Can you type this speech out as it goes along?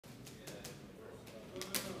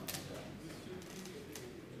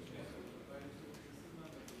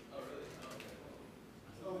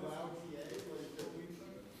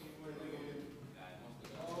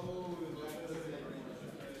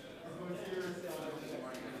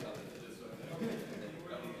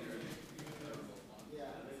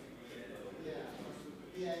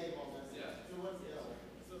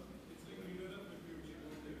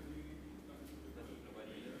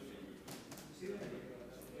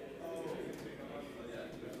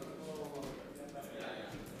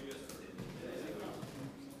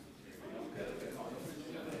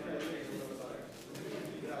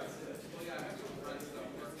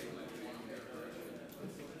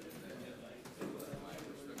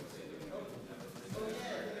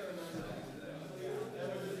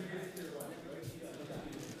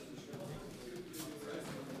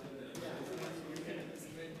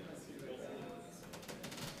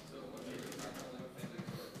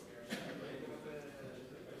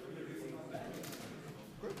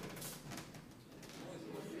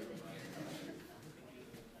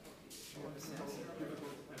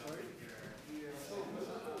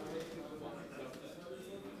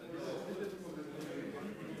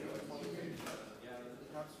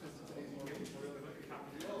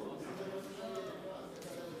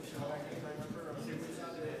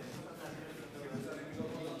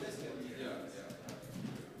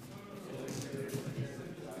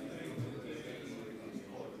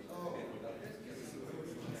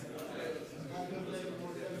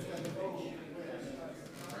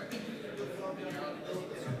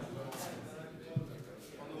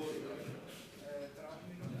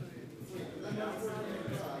Hey,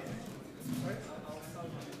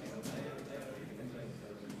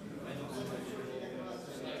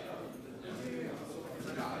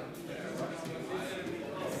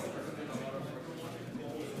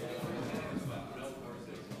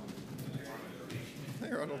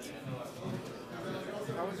 Ronald.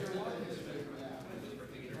 How was your walk?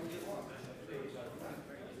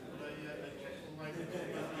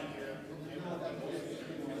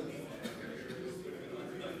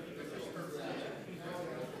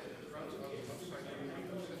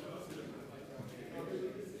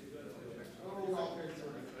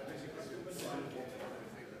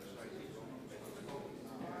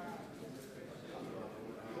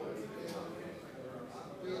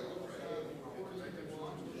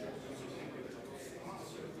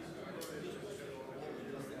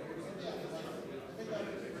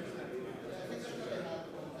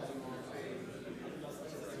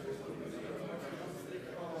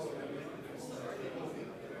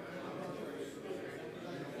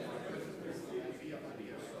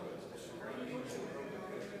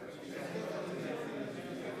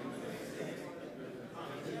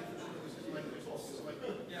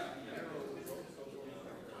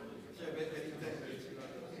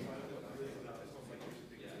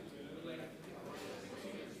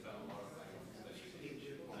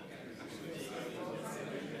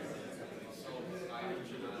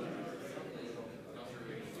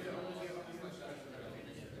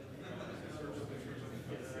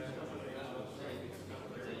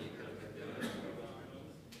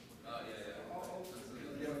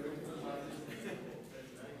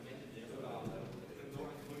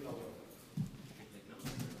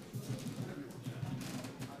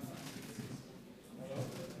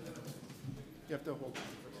 You have to hold.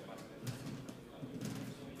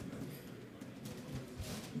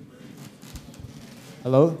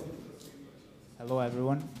 Hello? Hello,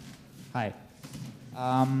 everyone. Hi.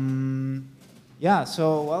 Yeah,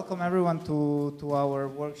 so welcome everyone to our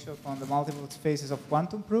workshop on the multiple phases of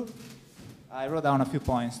quantum proof. I wrote down a few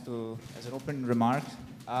points as an opening remark.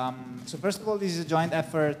 So first of all, this is a joint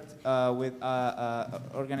effort with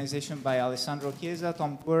organization by Alessandro Chiesa,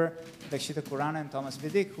 Tom Kur, Dakshita Khurana, and Thomas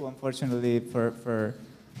Vidick, who unfortunately for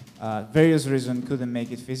various reasons couldn't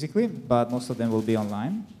make it physically, but most of them will be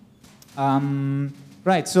online.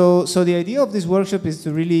 Right, so the idea of this workshop is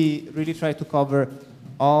to really try to cover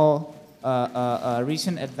all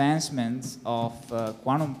recent advancements of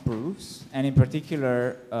quantum proofs, and in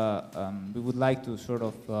particular, we would like to sort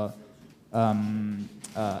of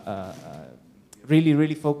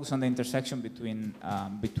really focus on the intersection between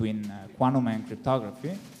quantum and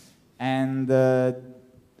cryptography, and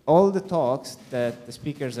all the talks that the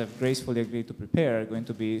speakers have gracefully agreed to prepare are going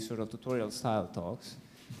to be sort of tutorial style talks.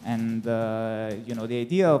 And you know, the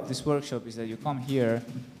idea of this workshop is that you come here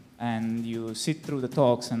and you sit through the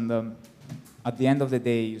talks, and at the end of the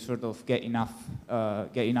day, you sort of get enough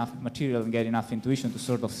material and get enough intuition to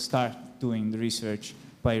sort of start doing the research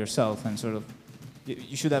by yourself, and sort of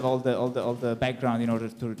you should have all the background in order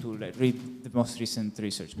to read the most recent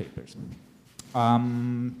research papers.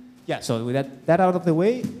 Yeah, so with that out of the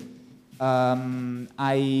way,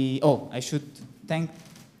 I should thank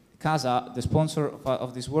Chiesa, the sponsor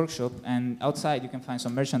of this workshop, and outside you can find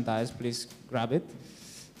some merchandise. Please grab it.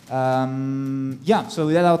 Yeah, so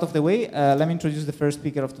with that out of the way, let me introduce the first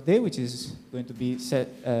speaker of today, which is going to be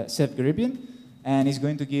Sevag Gharibian, and he's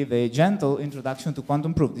going to give a gentle introduction to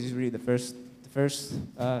quantum proof. This is really the first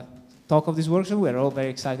talk of this workshop. We're all very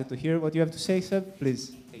excited to hear what you have to say, Seb.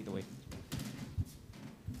 Please take it away.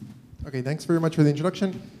 Okay, thanks very much for the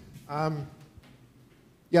introduction.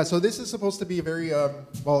 Yeah, so this is supposed to be a very,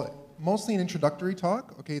 well, mostly an introductory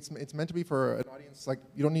talk. Okay, it's meant to be for an audience, like,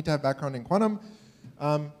 you don't need to have background in quantum.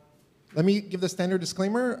 Let me give the standard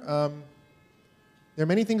disclaimer. There are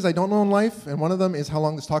many things I don't know in life, and one of them is how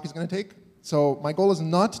long this talk is going to take. So my goal is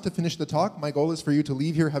not to finish the talk. My goal is for you to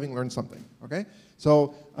leave here having learned something, okay?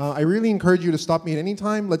 So I really encourage you to stop me at any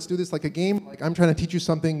time. Let's do this like a game. Like, I'm trying to teach you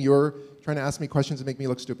something. You're trying to ask me questions and make me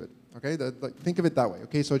look stupid, okay? Think of it that way,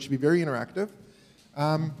 okay? So it should be very interactive.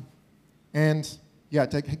 And yeah,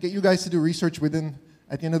 to get you guys to do research at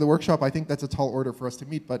the end of the workshop, I think that's a tall order for us to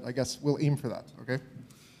meet, but I guess we'll aim for that, okay?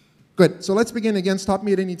 Good, so let's begin. Again, stop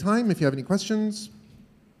me at any time if you have any questions.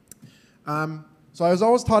 So I was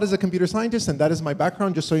always taught as a computer scientist, and that is my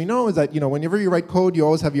background, just so you know, is that, you know, whenever you write code, you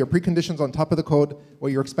always have your preconditions on top of the code,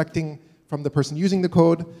 what you're expecting from the person using the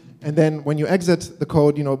code, and then when you exit the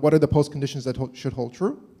code, you know, what are the postconditions that should hold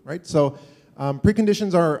true, right? So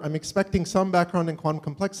preconditions are, I'm expecting some background in quantum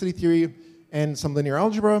complexity theory and some linear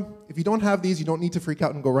algebra. If you don't have these, you don't need to freak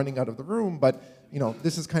out and go running out of the room, but, you know,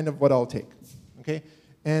 this is kind of what I'll take, okay?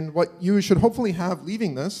 And what you should hopefully have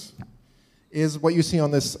leaving this is what you see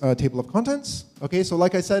on this table of contents. Okay, so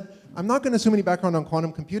like I said, I'm not going to assume any background on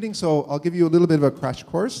quantum computing, so I'll give you a little bit of a crash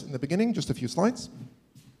course in the beginning, just a few slides.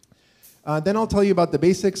 Then I'll tell you about the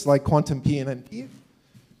basics like quantum P and NP.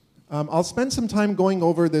 I'll spend some time going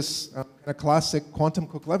over this kind of classic quantum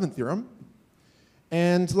Cook-Levin theorem.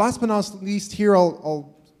 And last but not least, here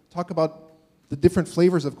I'll talk about the different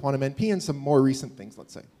flavors of quantum NP and some more recent things,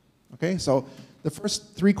 let's say. Okay, so the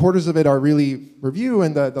first 3/4 of it are really review,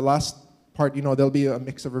 and the last part, you know, there'll be a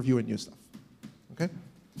mix of review and new stuff. Okay?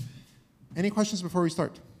 Any questions before we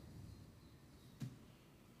start?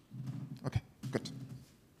 Okay, good.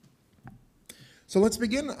 So let's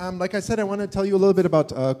begin. Like I said, I want to tell you a little bit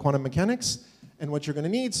about quantum mechanics and what you're going to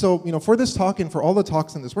need. So, you know, for this talk and for all the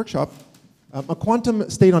talks in this workshop, a quantum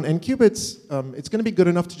state on n qubits, it's going to be good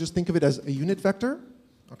enough to just think of it as a unit vector.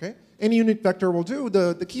 Okay? Any unit vector will do.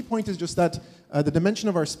 The key point is just that the dimension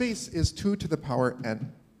of our space is 2 to the power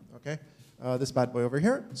n. Okay? This bad boy over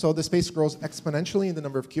here. So the space grows exponentially in the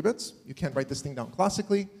number of qubits. You can't write this thing down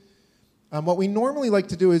classically. What we normally like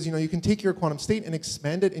to do is, you know, you can take your quantum state and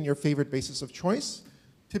expand it in your favorite basis of choice.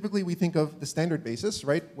 Typically, we think of the standard basis,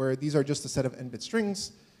 right, where these are just a set of n-bit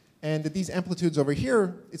strings. And these amplitudes over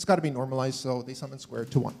here, it's got to be normalized, so they sum and square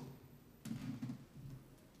to 1.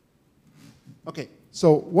 Okay,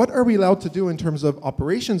 so what are we allowed to do in terms of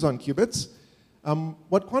operations on qubits?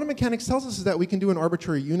 What quantum mechanics tells us is that we can do an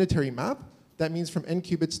arbitrary unitary map. That means from n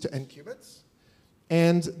qubits to n qubits.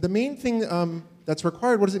 And the main thing that's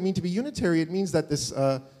required, what does it mean to be unitary? It means that this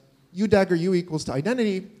u dagger u equals to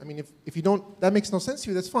identity. I mean, if you don't, that makes no sense to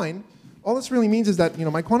you, that's fine. All this really means is that, you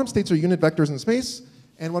know, my quantum states are unit vectors in space,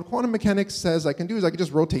 and what quantum mechanics says I can do is I can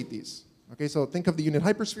just rotate these. Okay, so think of the unit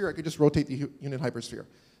hypersphere, I could just rotate the unit hypersphere.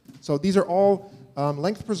 So these are all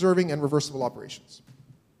length preserving and reversible operations.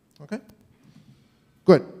 Okay?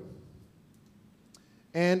 Good.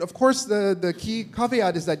 And of course, the key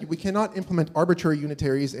caveat is that we cannot implement arbitrary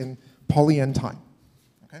unitaries in poly n time.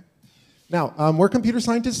 Okay? Now, we're computer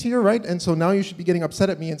scientists here, right? And so now you should be getting upset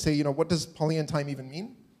at me and say, you know, what does poly n time even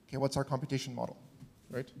mean? Okay, what's our computation model,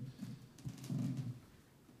 right?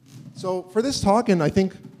 So for this talk, and I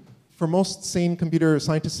think for most sane computer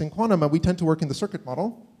scientists in quantum, we tend to work in the circuit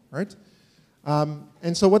model, right?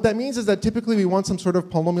 And so what that means is that typically we want some sort of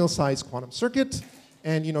polynomial-sized quantum circuit.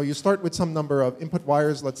 And you know, you start with some number of input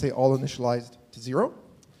wires, let's say all initialized to 0.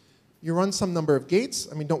 You run some number of gates.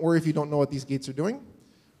 I mean, don't worry if you don't know what these gates are doing.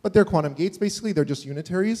 But they're quantum gates, basically. They're just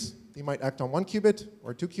unitaries. They might act on 1 qubit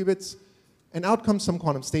or 2 qubits. And out comes some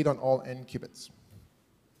quantum state on all n qubits.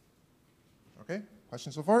 Okay,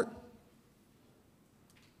 questions so far?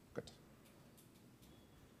 Good.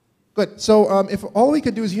 Good, so if all we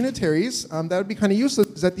could do is unitaries, that would be kind of useless,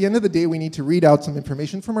 because at the end of the day, we need to read out some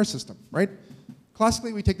information from our system, right?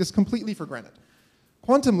 Classically, we take this completely for granted.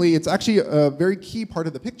 Quantumly, it's actually a very key part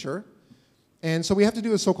of the picture. And so we have to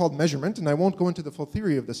do a so-called measurement, and I won't go into the full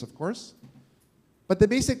theory of this, of course. But the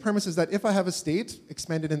basic premise is that if I have a state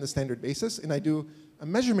expanded in the standard basis, and I do a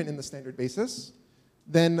measurement in the standard basis,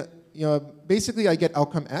 then you know, basically I get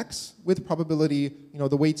outcome x with probability, you know,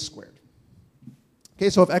 the weight squared.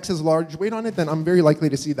 Okay, so if x has a large weight on it, then I'm very likely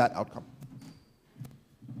to see that outcome.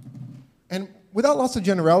 And without loss of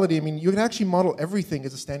generality, I mean, you can actually model everything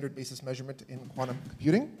as a standard basis measurement in quantum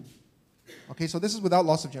computing. Okay, so this is without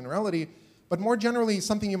loss of generality. But more generally,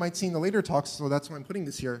 something you might see in the later talks, so that's why I'm putting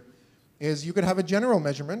this here, is you could have a general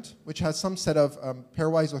measurement, which has some set of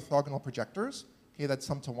pairwise orthogonal projectors, okay, that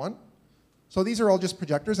sum to 1. So these are all just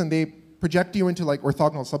projectors, and they project you into like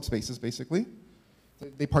orthogonal subspaces, basically.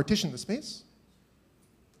 They partition the space.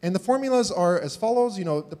 And the formulas are as follows. You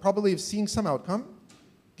know, the probability of seeing some outcome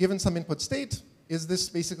given some input state is this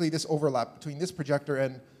basically this overlap between this projector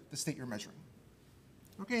and the state you're measuring.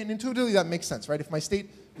 Okay, and intuitively that makes sense, right? If my state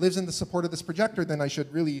lives in the support of this projector, then I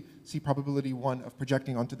should really see probability 1 of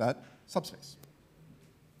projecting onto that subspace.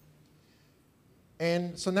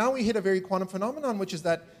 And so now we hit a very quantum phenomenon, which is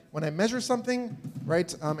that when I measure something,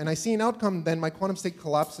 right, and I see an outcome, then my quantum state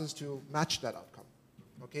collapses to match that outcome.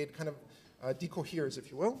 Okay, it kind of decoheres,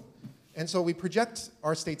 if you will. And so we project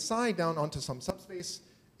our state psi down onto some subspace,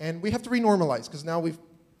 and we have to renormalize, because now we've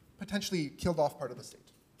potentially killed off part of the state.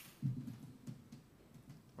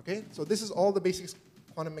 Okay, so this is all the basic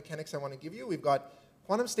quantum mechanics I want to give you. We've got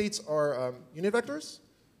quantum states are unit vectors.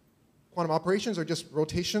 Quantum operations are just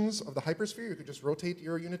rotations of the hypersphere. You could just rotate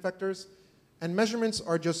your unit vectors. And measurements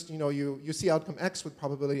are just, you know, you see outcome x with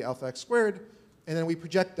probability alpha x squared, and then we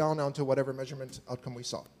project down onto whatever measurement outcome we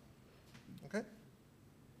saw. Okay?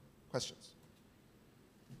 Questions?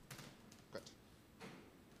 Good.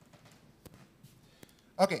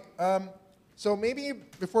 Okay, So maybe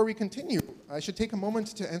before we continue, I should take a moment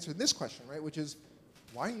to answer this question, right? Which is,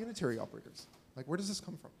 why unitary operators? Like, where does this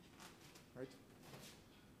come from, right?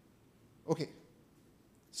 Okay.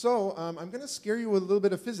 So I'm going to scare you with a little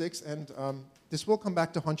bit of physics, and this will come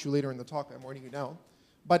back to haunt you later in the talk. I'm warning you now.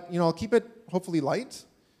 But I'll keep it hopefully light,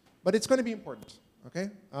 but it's going to be important,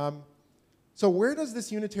 okay? So where does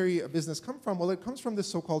this unitary business come from? Well, it comes from this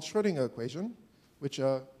so-called Schrödinger equation, which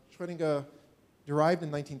Schrödinger derived in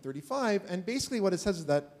 1935. And basically what it says is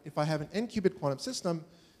that if I have an n-qubit quantum system,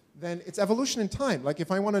 then its evolution in time, like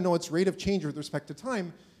if I want to know its rate of change with respect to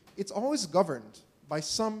time, it's always governed by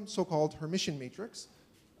some so-called Hermitian matrix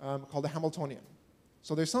called a Hamiltonian.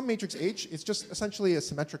 So there's some matrix H. It's just essentially a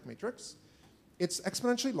symmetric matrix. It's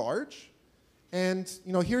exponentially large. And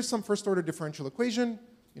here's some first-order differential equation.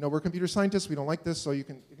 We're computer scientists. We don't like this, so you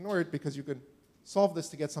can ignore it because you can solve this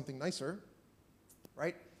to get something nicer,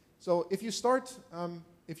 right? So if you start,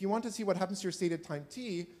 if you want to see what happens to your state at time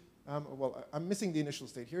t, well, I'm missing the initial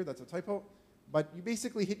state here. That's a typo. But you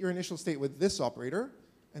basically hit your initial state with this operator,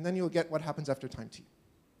 and then you'll get what happens after time t.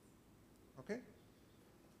 Okay?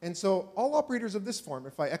 And so all operators of this form,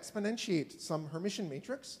 if I exponentiate some Hermitian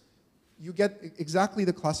matrix, you get exactly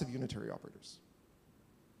the class of unitary operators.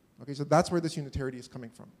 Okay, so that's where this unitarity is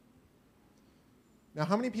coming from. Now,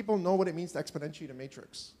 how many people know what it means to exponentiate a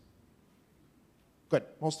matrix? Good,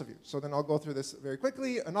 most of you. So then I'll go through this very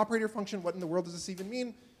quickly. An operator function, what in the world does this even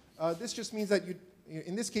mean? This just means that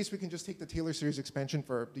in this case, we can just take the Taylor series expansion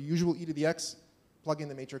for the usual e to the x, plug in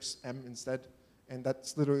the matrix M instead, and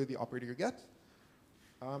that's literally the operator you get.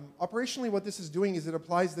 Operationally, what this is doing is it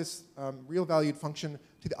applies this real valued function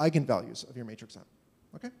to the eigenvalues of your matrix M.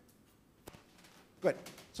 Okay? Good.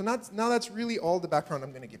 So now that's really all the background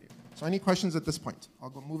I'm going to give you. So any questions at this point? I'll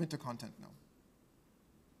go move into content now.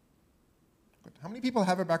 Good. How many people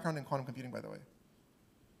have a background in quantum computing, by the way?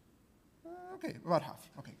 Okay, about half.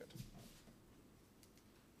 Okay, good.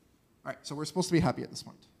 All right, so we're supposed to be happy at this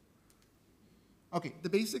point. Okay, the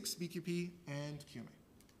basics, BQP, and QMA.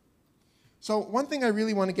 So one thing I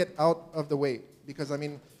really want to get out of the way, because I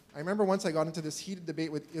remember once I got into this heated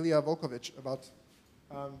debate with Ilya Volkovich about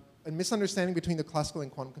a misunderstanding between the classical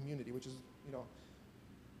and quantum community, which is,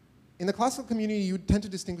 in the classical community, you tend to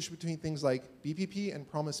distinguish between things like BPP and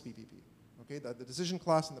promise BPP, okay, the decision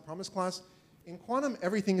class and the promise class. In quantum,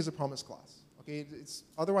 everything is a promise class, okay?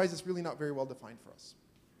 Otherwise, it's really not very well defined for us.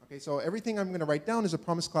 Okay, so everything I'm going to write down is a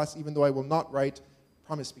promise class, even though I will not write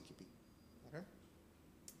promise BQP, okay?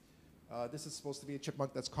 This is supposed to be a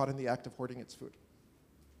chipmunk that's caught in the act of hoarding its food.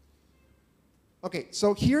 Okay,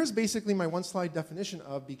 so here's basically my one-slide definition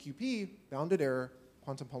of BQP, bounded error,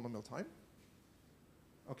 quantum polynomial time.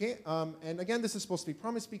 Okay, and again, this is supposed to be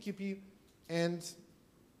promise BQP, and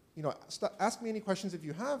ask me any questions if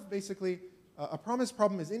you have. Basically, a promise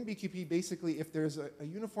problem is in BQP basically if there's a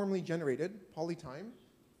uniformly generated polytime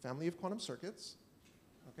family of quantum circuits,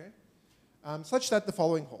 okay, such that the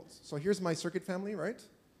following holds. So here's my circuit family, right?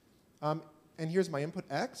 And here's my input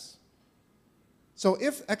x. So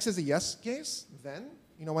if x is a yes case, then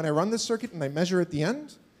when I run this circuit and I measure at the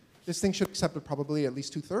end, this thing should accept a probability at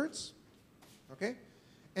least 2/3, okay?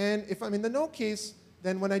 And if I'm in the no case,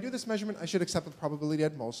 then when I do this measurement, I should accept a probability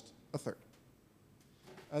at most 1/3.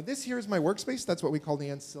 This here is my workspace. That's what we call the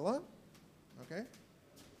ancilla, okay?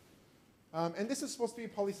 And this is supposed to be a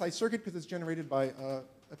poly-sci circuit because it's generated by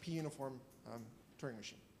a p-uniform Turing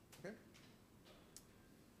machine, okay?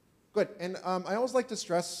 Good, and I always like to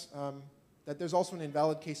stress that there's also an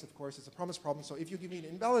invalid case, of course. It's a promise problem, so if you give me an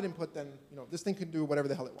invalid input, then this thing can do whatever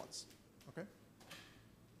the hell it wants, okay?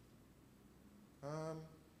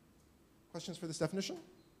 Questions for this definition?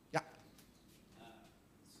 Yeah.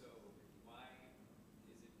 So why is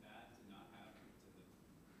it bad to not have to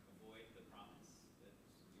avoid the promise that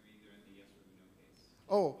you're either in the yes or the no case?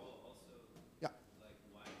 Oh. Also, yeah. Like,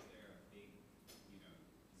 why is there a big,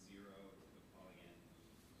 zero with poly n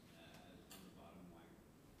on the bottom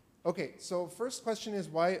wire? Okay, so first question is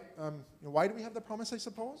why do we have the promise, I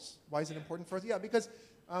suppose? Why is it important for us? Yeah, because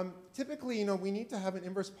typically, we need to have an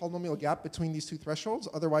inverse polynomial gap between these two thresholds.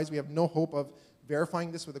 Otherwise, we have no hope of verifying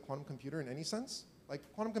this with a quantum computer in any sense. Like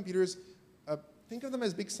quantum computers, think of them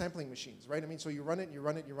as big sampling machines, right? So you run it,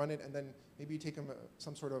 and then maybe you take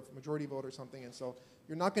some sort of majority vote or something, and so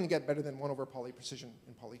you're not going to get better than 1 over poly precision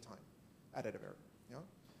in poly time, additive error.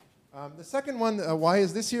 Yeah? The second one, why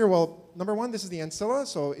is this here? Well, number one, this is the ancilla,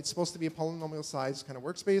 so it's supposed to be a polynomial size kind of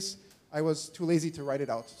workspace. I was too lazy to write it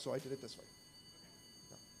out, so I did it this way.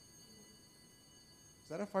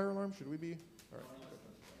 Is that a fire alarm? Should we be? All right,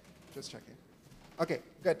 good. Just checking. Okay,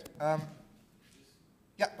 good.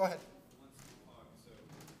 Yeah, go ahead. So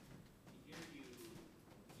here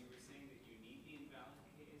you were saying that you need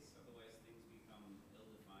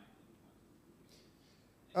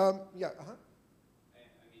Yeah, I mean, I'm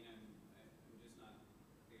just not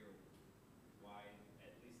clear why,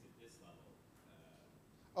 at least at this level.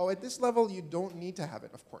 Oh, at this level, you don't need to have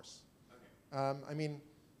it, of course. Okay. I mean,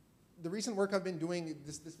 the recent work I've been doing,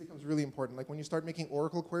 this becomes really important. Like when you start making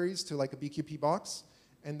Oracle queries to like a BQP box,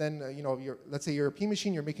 and then let's say you're a P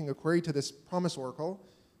machine, you're making a query to this promise Oracle.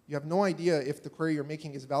 You have no idea if the query you're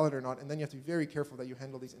making is valid or not, and then you have to be very careful that you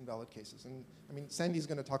handle these invalid cases. And I mean, Sandy's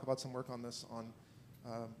going to talk about some work on this on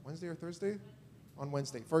Wednesday or Thursday? On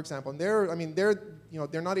Wednesday, for example. And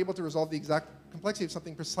they're not able to resolve the exact complexity of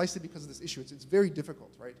something precisely because of this issue. It's very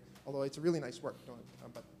difficult, right? Although it's a really nice work,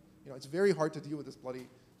 but it's very hard to deal with this bloody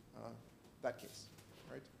that case,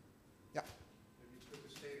 right? Yeah. Maybe it's good to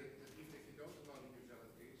say that even if you don't allow the invalid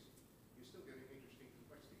case, you're still getting interesting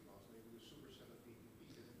complexity loss. Maybe the superset of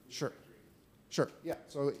BPP that includes Sure. factoring. Sure, yeah.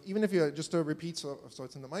 So even if you, just to repeat so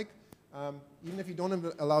it's in the mic, even if you don't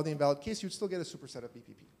allow the invalid case, you'd still get a superset of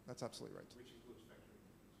BPP. That's absolutely right. Which includes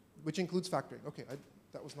factoring. Which includes factoring. Okay,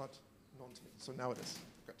 that was not known to me, so now it is.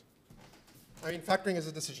 Good. I mean, factoring is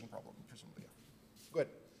a decision problem, presumably. Yeah. Good.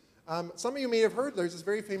 Some of you may have heard there's this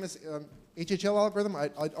very famous HHL algorithm.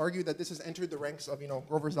 I'd argue that this has entered the ranks of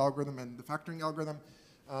Grover's algorithm and the factoring algorithm.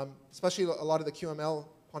 Especially a lot of the QML,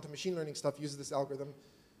 quantum machine learning stuff, uses this algorithm.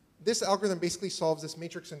 This algorithm basically solves this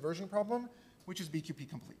matrix inversion problem, which is BQP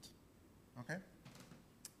complete. Okay?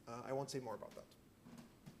 I won't say more about that.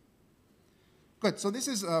 Good, so this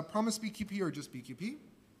is promise BQP or just BQP.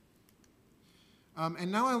 And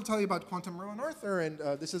now I'll tell you about quantum row and Arthur, and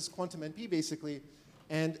this is quantum NP basically.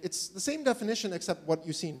 And it's the same definition except what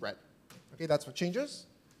you see in red. Okay, that's what changes.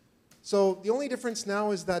 So the only difference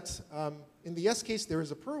now is that in the S case there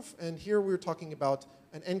is a proof, and here we're talking about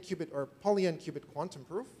an n-qubit or poly-n-qubit quantum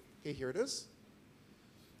proof. Okay, here it is.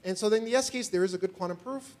 And so then in the S case there is a good quantum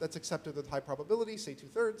proof that's accepted with high probability, say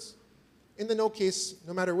 2/3. In the no case,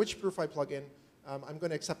 no matter which proof I plug in, I'm going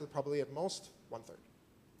to accept it probably at most 1/3.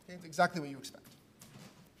 Okay, it's exactly what you expect.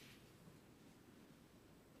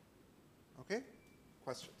 Okay,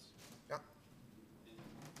 questions? Yeah. And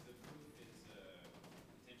the proof is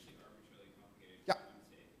potentially arbitrarily complicated. Yeah.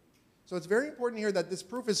 So it's very important here that this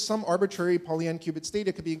proof is some arbitrary poly-n-qubit state.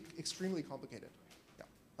 It could be extremely complicated. Yeah,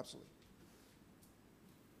 absolutely.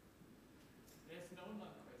 There's an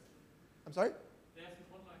online question. I'm sorry? There's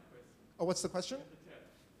an online question. Oh, what's the question? In the chat.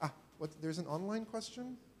 There's an online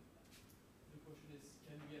question? The question is,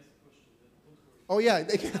 can you ask a question? Don't worry. Oh, yeah.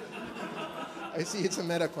 They can. I see, it's a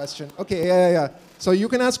meta question. Okay, yeah. So you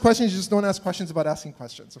can ask questions, you just don't ask questions about asking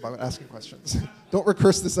questions, Don't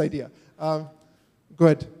recurse this idea.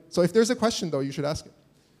 Good. So if there's a question, though, you should ask it.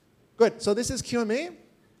 Good. So this is QMA.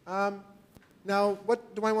 Now,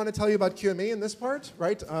 what do I want to tell you about QMA in this part,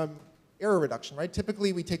 right? Error reduction, right?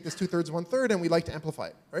 Typically, we take this 2/3, 1/3, and we like to amplify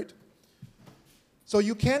it, right? So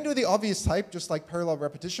you can do the obvious type, just like parallel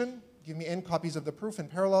repetition. Give me n copies of the proof in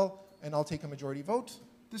parallel, and I'll take a majority vote.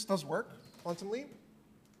 This does work quantumly.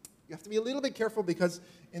 You have to be a little bit careful because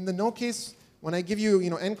in the no case, when I give you,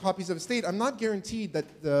 n copies of a state, I'm not guaranteed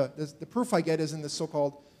that the proof I get is in this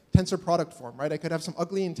so-called tensor product form, right? I could have some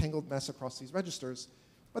ugly entangled mess across these registers,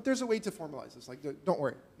 but there's a way to formalize this. Like, don't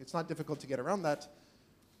worry, it's not difficult to get around that.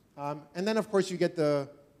 And then, of course, you get the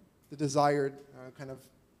desired kind of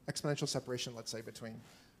exponential separation, let's say, between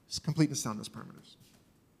completeness soundness parameters.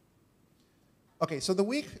 Okay, so the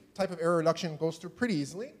weak type of error reduction goes through pretty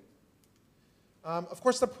easily. Of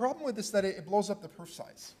course, the problem with this is that it blows up the proof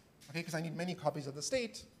size, okay, because I need many copies of the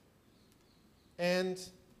state. And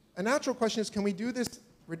a natural question is, can we do this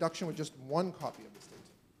reduction with just one copy of the state?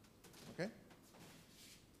 Okay?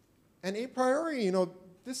 And a priori,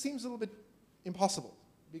 this seems a little bit impossible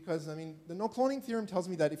because, I mean, the no cloning theorem tells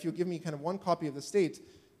me that if you give me kind of one copy of the state,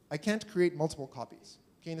 I can't create multiple copies.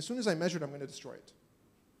 Okay, and as soon as I measure it, I'm going to destroy it.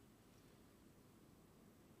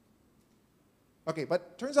 Okay,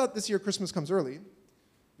 but turns out this year Christmas comes early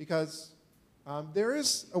because there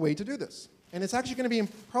is a way to do this. And it's actually going to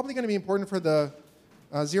be probably going to be important for the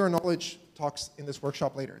zero knowledge talks in this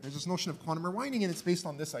workshop later. There's this notion of quantum rewinding, and it's based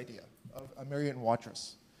on this idea of a Marriott and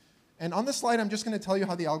Watrous. And on this slide, I'm just going to tell you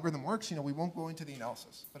how the algorithm works. We won't go into the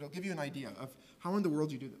analysis, but it'll give you an idea of how in the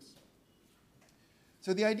world you do this.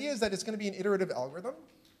 So the idea is that it's going to be an iterative algorithm.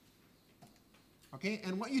 Okay,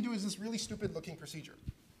 and what you do is this really stupid-looking procedure.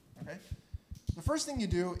 Okay. The first thing you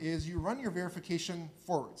do is you run your verification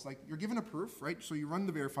forwards. Like, you're given a proof, right? So you run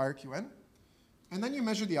the verifier Qn, and then you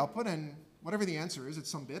measure the output, and whatever the answer is, it's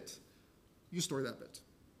some bit, you store that bit.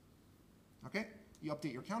 Okay? You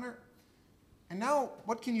update your counter. And now,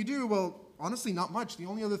 what can you do? Well, honestly, not much. The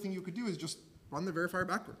only other thing you could do is just run the verifier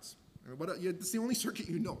backwards. I mean, it's the only circuit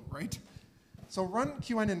you know, right? So run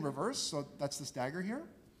Qn in reverse, so that's this dagger here.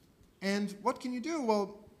 And what can you do?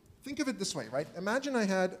 Well, think of it this way, right? Imagine I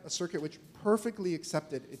had a circuit which perfectly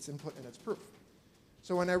accepted its input and its proof.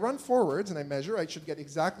 So when I run forwards and I measure, I should get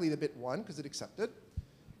exactly the bit 1 because it accepted.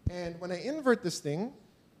 And when I invert this thing,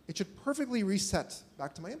 it should perfectly reset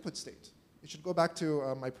back to my input state. It should go back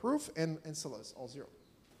to my proof and Scylla is all 0.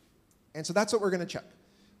 And so that's what we're going to check.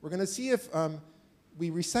 We're going to see if we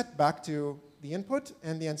reset back to the input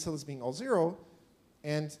and the Ancilla is being all 0.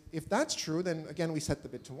 And if that's true, then again, we set the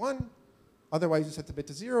bit to 1. Otherwise, we set the bit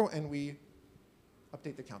to 0, and we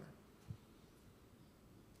update the counter.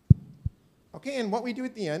 OK, and what we do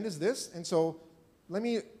at the end is this. And so let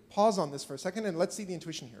me pause on this for a second, and let's see the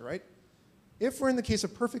intuition here, right? If we're in the case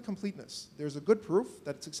of perfect completeness, there's a good proof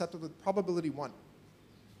that it's accepted with probability 1.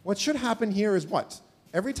 What should happen here is what?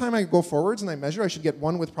 Every time I go forwards and I measure, I should get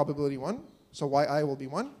 1 with probability 1. So yi will be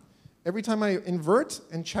 1. Every time I invert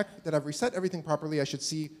and check that I've reset everything properly, I should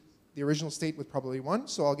see the original state with probability 1.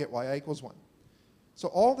 So I'll get yi equals 1. So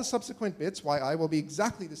all the subsequent bits, yi will be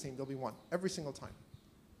exactly the same. They'll be 1 every single time.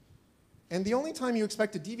 And the only time you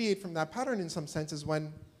expect to deviate from that pattern in some sense is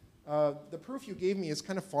when the proof you gave me is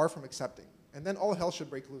kind of far from accepting. And then all hell should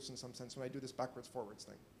break loose in some sense when I do this backwards forwards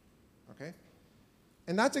thing. Okay?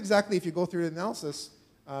 And that's exactly, if you go through the analysis,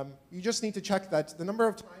 you just need to check that the number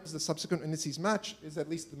of times the subsequent indices match is at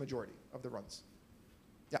least the majority of the runs.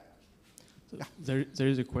 Yeah. So Yeah. there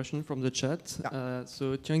is a question from the chat. Yeah.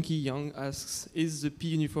 So Tianqi Yang asks, is the P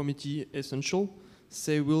uniformity essential?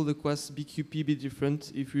 Say, will the class BQP be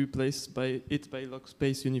different if we replace it by log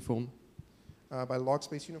space uniform? By log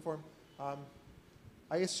space uniform?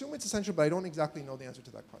 I assume it's essential, but I don't exactly know the answer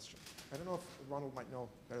to that question. I don't know if Ronald might know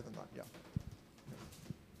better than that. Yeah.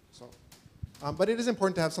 So, but it is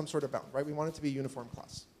important to have some sort of bound, right? We want it to be a uniform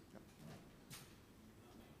class.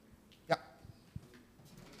 Yeah.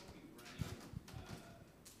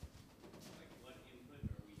 Like what input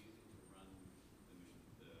are we using to run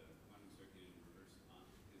the quantum circuit in reverse on?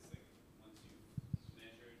 Because like once you've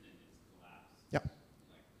measured and it's collapsed, Yeah.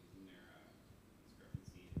 like isn't there a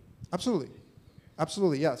discrepancy? Absolutely. Okay.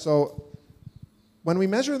 Absolutely, yeah. So when we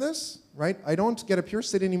measure this, right, I don't get a pure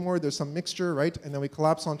state anymore. There's some mixture, right? And then we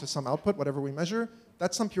collapse onto some output, whatever we measure.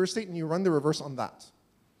 That's some pure state, and you run the reverse on that.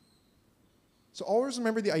 So always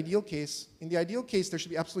remember the ideal case. In the ideal case, there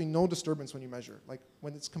should be absolutely no disturbance when you measure. Like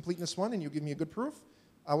when it's completeness 1 and you give me a good proof,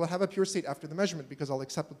 I will have a pure state after the measurement because I'll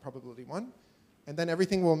accept with probability 1. And then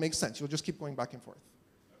everything will make sense. You'll just keep going back and forth.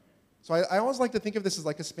 So I always like to think of this as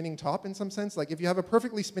like a spinning top in some sense. Like if you have a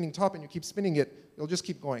perfectly spinning top and you keep spinning it, it'll just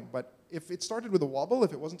keep going. But if it started with a wobble,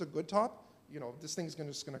 if it wasn't a good top, you know, this thing's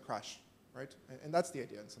just going to crash, right? And that's the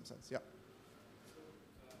idea in some sense, yeah. So,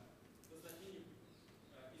 does that mean,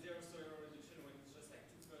 is there also error reduction when it's just like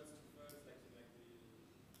two-thirds, like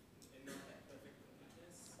in not like perfect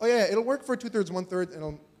completeness? Oh yeah, it'll work for 2/3, 1/3,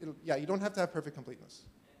 and yeah, you don't have to have perfect completeness.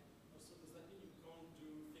 Also, does that mean you can't do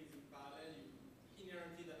things in parallel?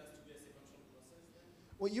 Inherently, that has to be a sequential process then?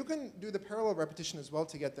 Well, you can do the parallel repetition as well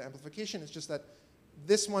to get the amplification. It's just that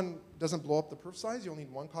this one doesn't blow up the proof size. You only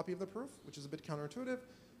need 1 copy of the proof, which is a bit counterintuitive.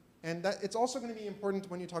 And that it's also going to be important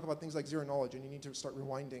when you talk about things like zero knowledge and you need to start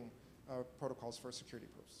rewinding protocols for security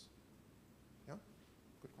proofs. Yeah?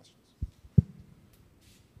 Good questions.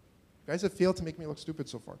 You guys have failed to make me look stupid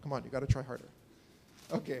so far. Come on, you got to try harder.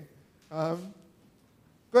 Okay.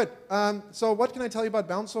 Good. So what can I tell you about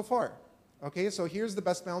bounds so far? Okay, so here's the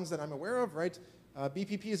best bounds that I'm aware of, right?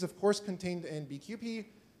 BPP is, of course, contained in BQP.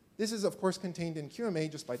 This is, of course, contained in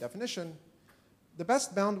QMA, just by definition. The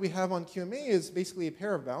best bound we have on QMA is basically a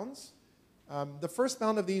pair of bounds. The first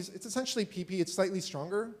bound of these, it's essentially PP. It's slightly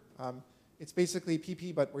stronger. It's basically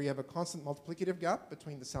PP, but where you have a constant multiplicative gap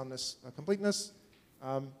between the soundness and completeness.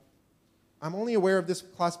 I'm only aware of this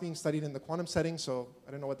class being studied in the quantum setting, so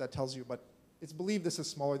I don't know what that tells you, but it's believed this is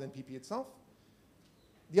smaller than PP itself.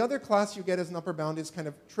 The other class you get as an upper bound is kind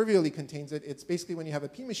of trivially contains it. It's basically when you have a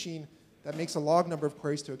P machine that makes a log number of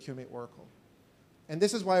queries to a QMA oracle. And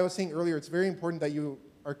this is why I was saying earlier, it's very important that you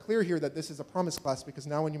are clear here that this is a promise class, because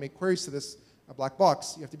now when you make queries to this black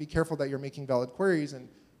box, you have to be careful that you're making valid queries, and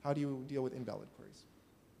how do you deal with invalid queries.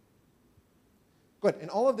 Good, and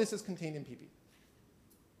all of this is contained in PP.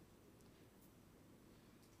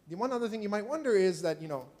 The one other thing you might wonder is that, you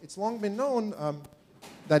know, it's long been known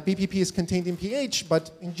that BPP is contained in pH,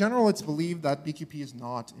 but in general, it's believed that BQP is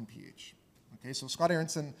not in pH. Okay, so Scott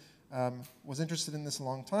Aronson was interested in this a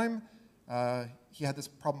long time. He had this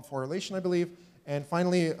problem for relation, I believe. And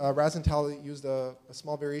finally, Rasenthal used a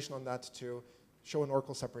small variation on that to show an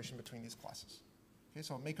oracle separation between these classes. Okay,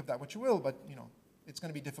 so make of that what you will, but you know, it's going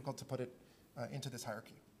to be difficult to put it into this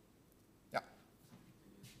hierarchy. Yeah.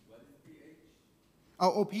 What is pH?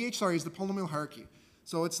 Oh, pH, sorry, is the polynomial hierarchy.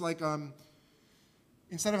 So it's like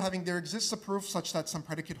instead of having there exists a proof such that some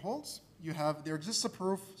predicate holds, you have there exists a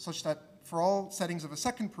proof such that for all settings of a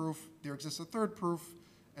second proof, there exists a third proof,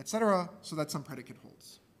 etc., so that some predicate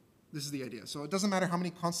holds. This is the idea. So it doesn't matter how many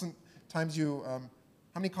constant times you,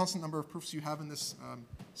 how many constant number of proofs you have in this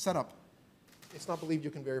setup. It's not believed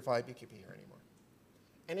you can verify BQP here anymore.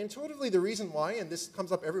 And intuitively, the reason why, and this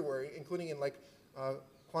comes up everywhere, including in like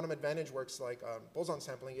quantum advantage works like boson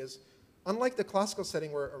sampling, is unlike the classical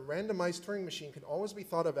setting where a randomized Turing machine can always be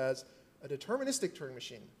thought of as a deterministic Turing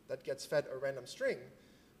machine that gets fed a random string,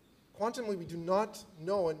 quantumly we do not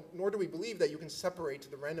know, and nor do we believe that you can separate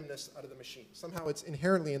the randomness out of the machine. Somehow it's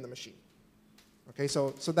inherently in the machine. Okay,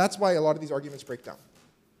 so that's why a lot of these arguments break down.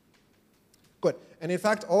 Good, and in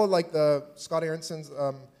fact, all of like the Scott Aronson's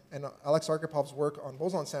and Alex Archipov's work on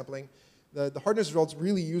boson sampling, the hardness results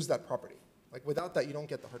really use that property. Like without that, you don't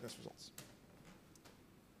get the hardness results.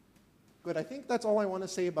 Good, I think that's all I want to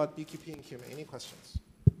say about BQP and QMA. Any questions?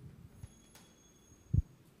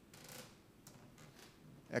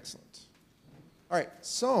 Excellent. All right,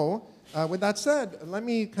 so with that said, let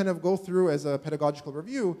me kind of go through as a pedagogical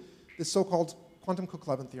review this so-called quantum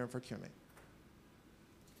Cook-Levin theorem for QMA.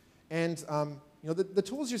 And you know, the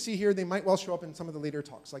tools you see here, they might well show up in some of the later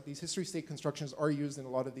talks. Like these history state constructions are used in a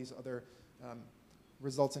lot of these other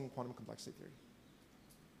results in quantum complexity theory.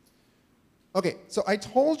 Okay, so I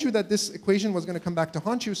told you that this equation was going to come back to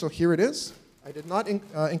haunt you, so here it is. I did not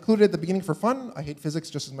include it at the beginning for fun. I hate physics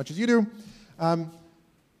just as much as you do.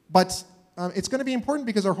 But it's going to be important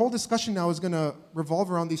because our whole discussion now is going to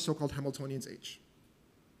revolve around these so-called Hamiltonians H.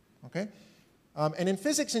 Okay? And in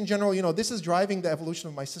physics in general, you know, this is driving the evolution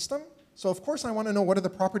of my system. So of course I want to know what are the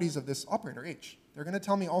properties of this operator H. They're going to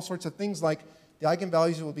tell me all sorts of things like the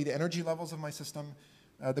eigenvalues will be the energy levels of my system.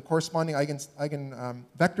 The corresponding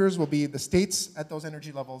vectors will be the states at those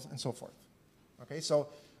energy levels and so forth. Okay, so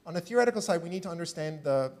on the theoretical side, we need to understand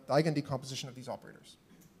the eigen decomposition of these operators.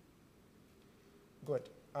 Good.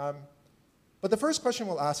 But the first question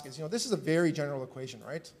we'll ask is, you know, this is a very general equation,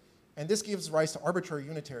 right? And this gives rise to arbitrary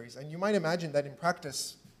unitaries. And you might imagine that in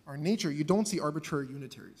practice or nature, you don't see arbitrary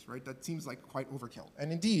unitaries, right? That seems like quite overkill.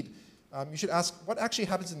 And indeed, you should ask, what actually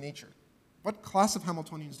happens in nature? What class of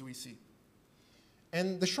Hamiltonians do we see?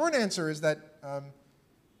 And the short answer is that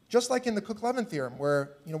just like in the Cook-Levin theorem,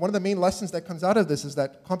 where you know, one of the main lessons that comes out of this is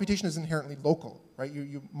that computation is inherently local, right?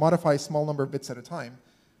 You modify a small number of bits at a time.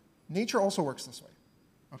 Nature also works this way.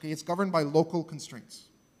 Okay, it's governed by local constraints.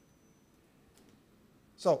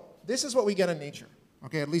 So this is what we get in nature.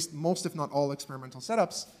 Okay, at least most, if not all, experimental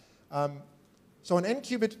setups. So an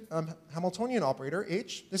n-qubit Hamiltonian operator,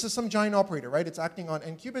 H, this is some giant operator, right? It's acting on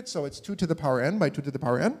n qubits, so it's 2 to the power n by 2 to the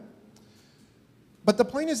power n. But the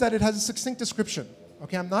point is that it has a succinct description.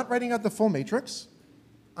 Okay, I'm not writing out the full matrix.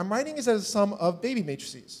 I'm writing it as a sum of baby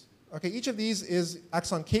matrices. Okay, each of these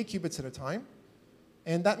acts on k qubits at a time,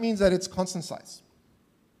 and that means that it's constant size.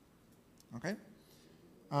 Okay?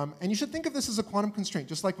 And you should think of this as a quantum constraint.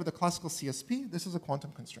 Just like with a classical CSP, this is a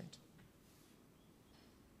quantum constraint.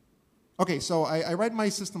 Okay, so I write my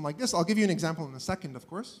system like this. I'll give you an example in a second, of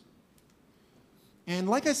course. And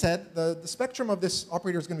like I said, the spectrum of this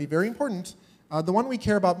operator is going to be very important. The one we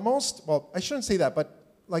care about most, well, I shouldn't say that, but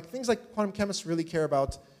like things like quantum chemists really care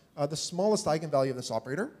about the smallest eigenvalue of this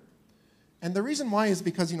operator. And the reason why is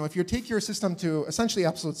because, you know, if you take your system to essentially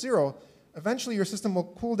absolute zero, eventually your system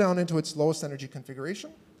will cool down into its lowest energy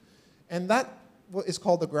configuration. And that is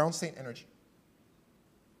called the ground state energy.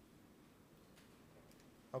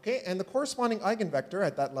 Okay, and the corresponding eigenvector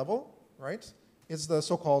at that level, right, is the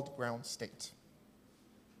so-called ground state.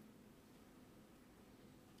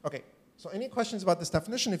 Okay, so any questions about this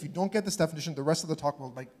definition? If you don't get this definition, the rest of the talk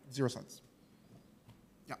will make 0 sense.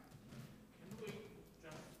 Yeah. Can we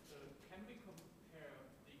compare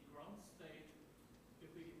the ground state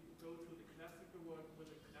if we go to the classical world with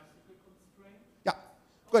a classical constraint? Yeah,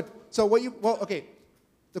 good. So okay,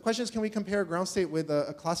 the question is, can we compare ground state with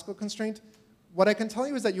a classical constraint? What I can tell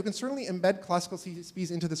you is that you can certainly embed classical CSPs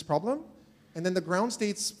into this problem, and then the ground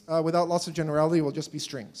states, without loss of generality, will just be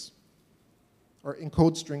strings, or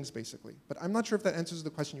encode strings, basically. But I'm not sure if that answers the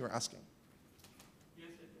question you were asking.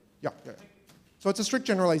 Yes, it is. Yeah. So it's a strict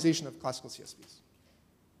generalization of classical CSPs.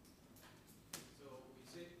 So we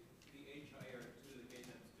say the H higher 2 to the K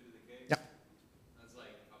times 2 to the K? Yeah. That's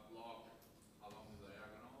like a block along the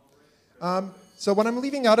diagonal, right? So what I'm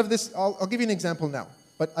leaving out of this, I'll give you an example now.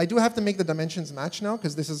 But I do have to make the dimensions match now,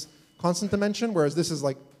 because this is constant dimension, whereas this is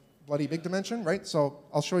like bloody big dimension, right? So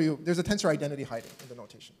I'll show you. There's a tensor identity hiding in the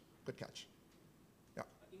notation. Good catch. Yeah.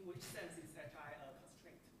 In which sense is that a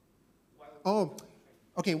constraint? Oh,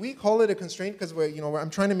 Okay, we call it a constraint because I'm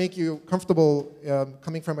trying to make you comfortable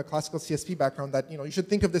coming from a classical CSP background that you should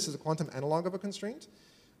think of this as a quantum analog of a constraint.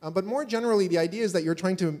 But more generally, the idea is that you're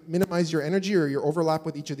trying to minimize your energy or your overlap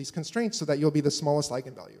with each of these constraints so that you'll be the smallest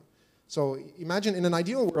eigenvalue. So imagine in an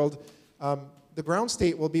ideal world, the ground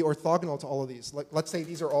state will be orthogonal to all of these. Like, let's say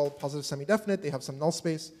these are all positive semi-definite, they have some null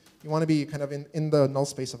space. You want to be kind of in the null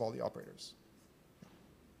space of all the operators.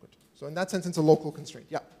 Good. So in that sense, it's a local constraint.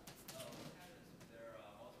 Yeah.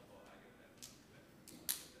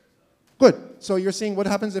 Good. So you're saying what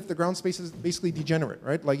happens if the ground space is basically degenerate,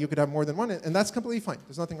 right? Like you could have more than one, and that's completely fine.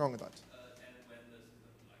 There's nothing wrong with that.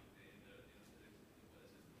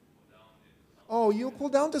 Oh, you'll cool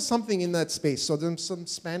down to something in that space. So there's some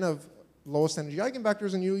span of lowest energy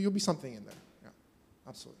eigenvectors, and you'll be something in there. Yeah,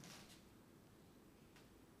 absolutely.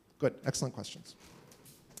 Good. Excellent questions.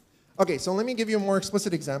 Okay, so let me give you a more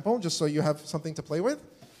explicit example, just so you have something to play with.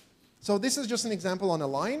 So this is just an example on a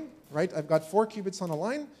line, right? I've got 4 qubits on a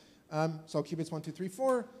line. So qubits 1, 2, 3,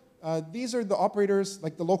 4. These are the operators,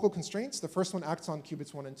 like the local constraints. The first one acts on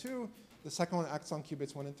qubits 1 and 2. The second one acts on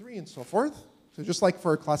qubits 1 and 3, and so forth. So just like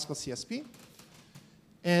for a classical CSP.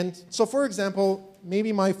 And so for example,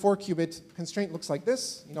 maybe my 4-qubit constraint looks like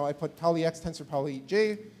this. I put Pauli X tensor Pauli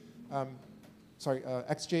J,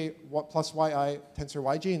 xj plus yi tensor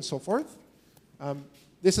yj, and so forth.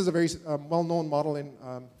 This is a very well-known model in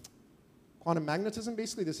quantum magnetism,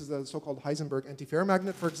 basically. This is the so-called Heisenberg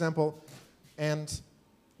antiferromagnet, for example. And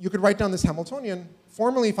you could write down this Hamiltonian.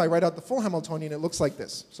 Formally, if I write out the full Hamiltonian, it looks like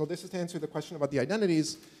this. So this is to answer the question about the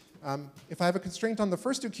identities. If I have a constraint on the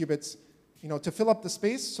first 2 qubits, to fill up the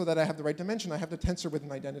space so that I have the right dimension, I have to tensor with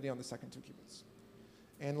an identity on the second 2 qubits.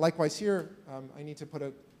 And likewise here, I need to put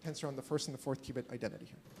a tensor on the first and the 4th qubit identity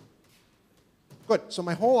here. Good. So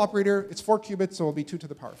my whole operator, it's 4 qubits, so it will be 2 to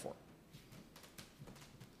the power 4.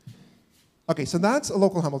 Okay, so that's a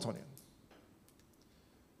local Hamiltonian.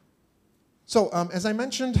 So as I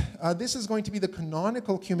mentioned, this is going to be the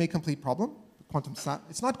canonical QMA complete problem, quantum sat.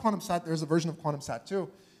 It's not quantum sat, there's a version of quantum sat too.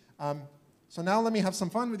 So now let me have some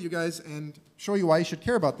fun with you guys and show you why you should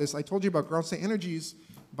care about this. I told you about ground state energies,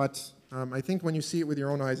 but I think when you see it with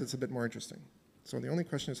your own eyes, it's a bit more interesting. So the only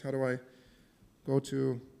question is, how do I go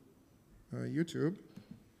to YouTube?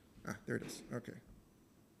 Ah, there it is. Okay.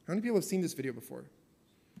 How many people have seen this video before?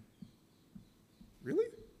 Really?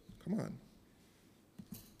 Come on.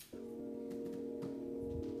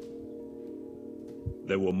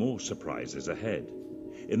 There were more surprises ahead.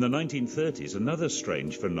 In the 1930s, another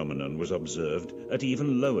strange phenomenon was observed at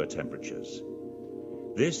even lower temperatures.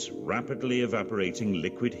 This rapidly evaporating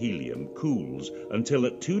liquid helium cools until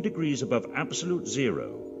at 2 degrees above absolute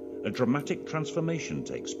zero, a dramatic transformation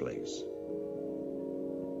takes place.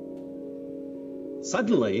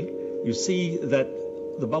 Suddenly, you see that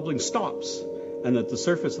the bubbling stops and that the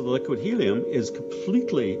surface of the liquid helium is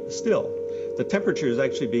completely still. The temperature is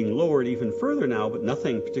actually being lowered even further now, but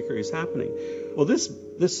nothing particular is happening. Well, this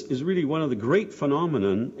is really one of the great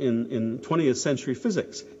phenomenon in 20th century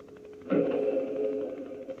physics.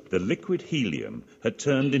 The liquid helium had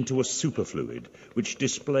turned into a superfluid, which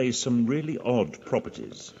displays some really odd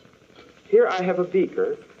properties. Here I have a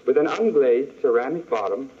beaker with an unglazed ceramic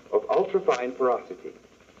bottom of ultrafine porosity.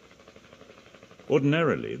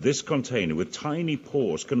 Ordinarily, this container with tiny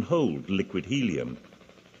pores can hold liquid helium.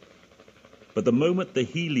 But the moment the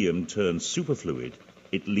helium turns superfluid,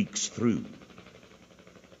 it leaks through.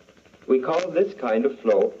 We call this kind of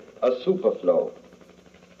flow a superflow.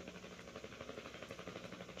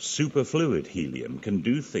 Superfluid helium can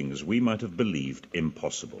do things we might have believed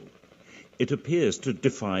impossible. It appears to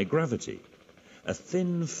defy gravity. A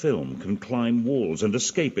thin film can climb walls and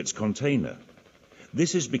escape its container.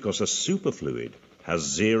 This is because a superfluid has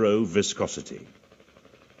zero viscosity.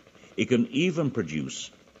 It can even produce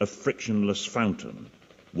a frictionless fountain,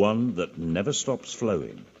 one that never stops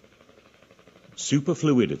flowing.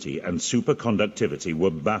 Superfluidity and superconductivity were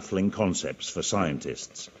baffling concepts for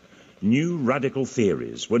scientists. New radical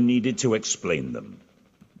theories were needed to explain them.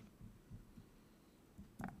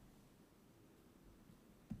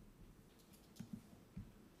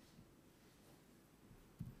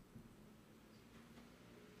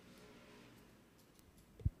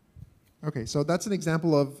 Okay, so that's an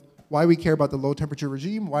example of why we care about the low temperature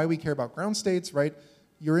regime, why we care about ground states, right?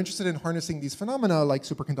 You're interested in harnessing these phenomena like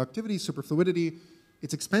superconductivity, superfluidity.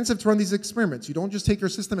 It's expensive to run these experiments. You don't just take your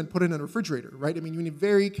system and put it in a refrigerator, right? I mean, you need a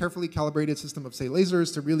very carefully calibrated system of, say,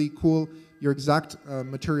 lasers to really cool your exact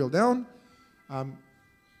material down.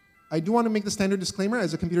 I do want to make the standard disclaimer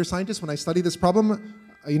as a computer scientist when I study this problem.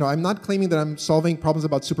 I'm not claiming that I'm solving problems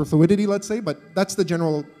about superfluidity, let's say, but that's the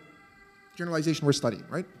generalization we're studying,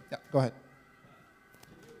 right? Yeah, go ahead.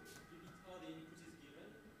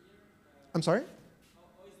 I'm sorry?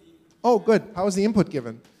 Oh, good. How is the input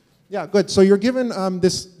given? Yeah, good. So you're given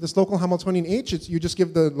this local Hamiltonian H. You just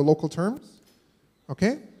give the local terms.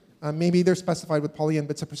 Okay? Maybe they're specified with poly n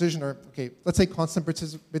bits of precision, or, okay, let's say constant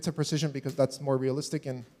bits of precision because that's more realistic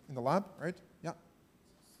in the lab, right? Yeah.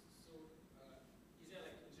 So, is there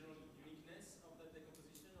like a general uniqueness of the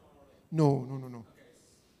decomposition, or? No, no, no, no. Okay.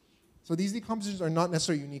 So these decompositions are not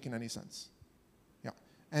necessarily unique in any sense. Yeah.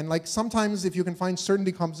 And like sometimes if you can find certain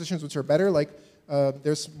decompositions which are better, like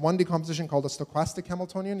there's one decomposition called a stochastic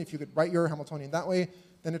Hamiltonian. If you could write your Hamiltonian that way,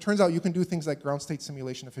 then it turns out you can do things like ground state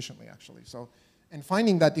simulation efficiently, actually. So, and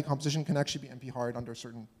finding that decomposition can actually be NP hard under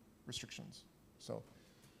certain restrictions. So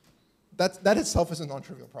that itself is a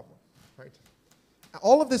non-trivial problem, right?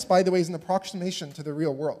 All of this, by the way, is an approximation to the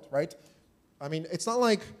real world, right? I mean, it's not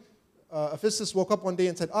like a physicist woke up one day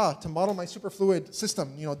and said, to model my superfluid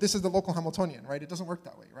system, this is the local Hamiltonian, right? It doesn't work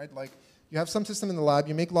that way, right? Like, you have some system in the lab,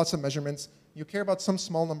 you make lots of measurements, you care about some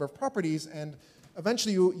small number of properties, and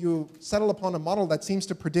eventually you settle upon a model that seems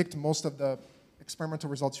to predict most of the experimental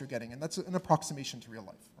results you're getting, and that's an approximation to real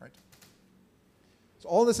life, right? So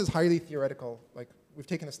all this is highly theoretical, like we've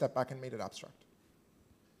taken a step back and made it abstract.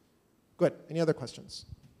 Good, any other questions?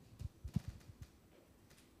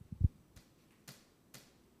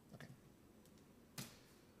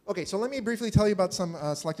 Okay, so let me briefly tell you about some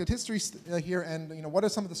selected history here, and what are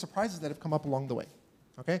some of the surprises that have come up along the way.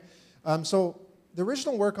 Okay, so the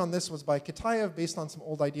original work on this was by Kitaev, based on some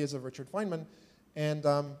old ideas of Richard Feynman, and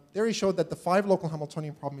there he showed that the 5 local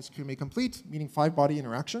Hamiltonian problem is QMA complete, meaning 5 body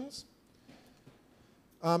interactions.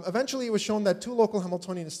 Eventually, it was shown that 2 local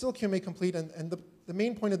Hamiltonian is still QMA complete, and the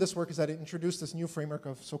main point of this work is that it introduced this new framework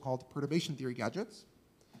of so-called perturbation theory gadgets.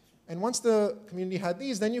 And once the community had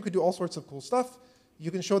these, then you could do all sorts of cool stuff. You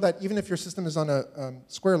can show that even if your system is on a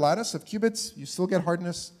square lattice of qubits, you still get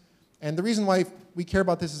hardness. And the reason why we care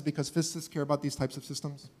about this is because physicists care about these types of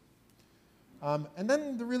systems. And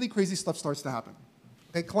then the really crazy stuff starts to happen.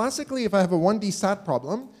 Okay, classically, if I have a 1D SAT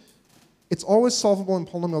problem, it's always solvable in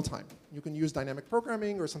polynomial time. You can use dynamic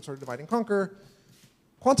programming or some sort of divide and conquer.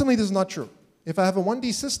 Quantumly, this is not true. If I have a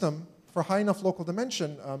 1D system for high enough local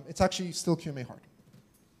dimension, it's actually still QMA hard.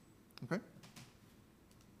 Okay?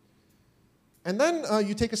 And then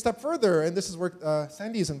you take a step further, and this is where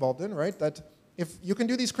Sandy is involved in, right? That if you can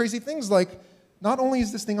do these crazy things like, not only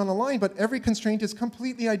is this thing on a line, but every constraint is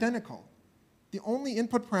completely identical. The only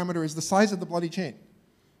input parameter is the size of the bloody chain.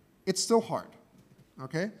 It's still hard,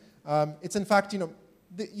 okay? It's in fact,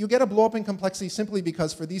 you get a blow up in complexity simply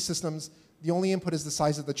because for these systems, the only input is the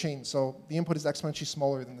size of the chain. So the input is exponentially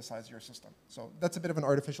smaller than the size of your system. So that's a bit of an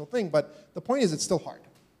artificial thing, but the point is it's still hard,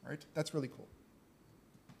 right? That's really cool.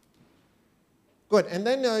 Good, and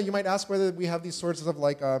then you might ask whether we have these sorts of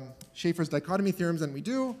like Schaeffer's dichotomy theorems, and we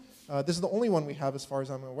do. This is the only one we have as far as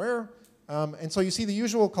I'm aware. And so you see the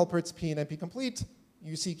usual culprits, P and NP complete.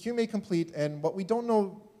 You see QMA complete, and what we don't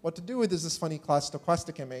know what to do with is this funny class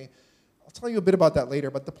stochastic MA. I'll tell you a bit about that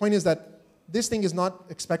later, but the point is that this thing is not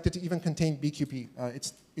expected to even contain BQP.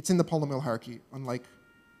 It's in the polynomial hierarchy, unlike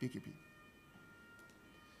BQP.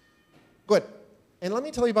 Good, and let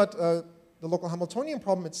me tell you about the local Hamiltonian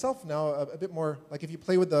problem itself now a bit more, like if you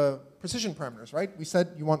play with the precision parameters, right? We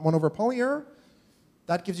said you want 1 over poly error.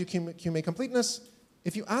 That gives you QMA completeness.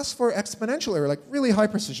 If you ask for exponential error, like really high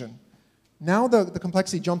precision, now the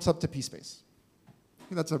complexity jumps up to p-space.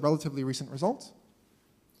 That's a relatively recent result.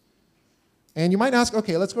 And you might ask,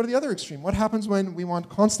 okay, let's go to the other extreme. What happens when we want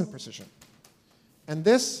constant precision? And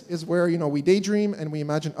this is where we daydream and we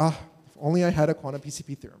imagine, if only I had a quantum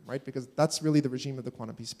PCP theorem, right? Because that's really the regime of the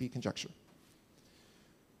quantum PCP conjecture.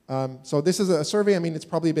 So this is a survey. I mean, it's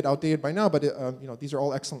probably a bit outdated by now, but these are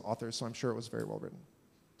all excellent authors, so I'm sure it was very well written.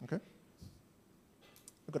 Okay?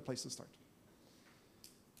 A good place to start.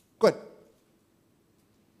 Good.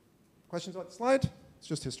 Questions about the slide? It's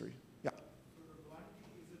just history. Yeah. So the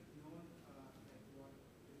 1D, is it known like what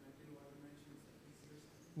the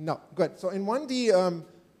dimensions? No. Good. So in 1D,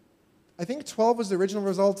 I think 12 was the original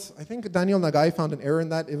result. I think Daniel Nagai found an error in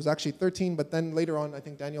that. It was actually 13, but then later on, I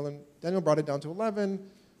think Daniel brought it down to 11.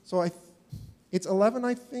 So it's 11,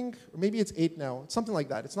 I think, or maybe it's 8 now. It's something like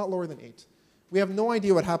that. It's not lower than 8. We have no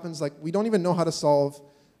idea what happens. Like, we don't even know how to solve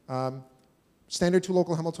standard 2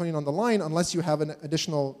 local Hamiltonian on the line unless you have an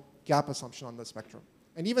additional gap assumption on the spectrum.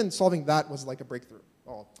 And even solving that was like a breakthrough.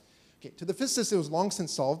 Oh. Okay. To the physicists, it was long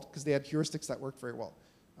since solved because they had heuristics that worked very well.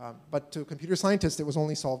 But to computer scientists, it was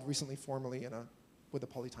only solved recently formally with a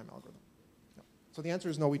polytime algorithm. Yeah. So the answer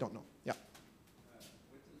is no, we don't know. Yeah.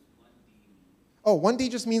 Oh, 1D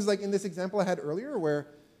just means like in this example I had earlier where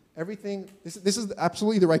everything, this is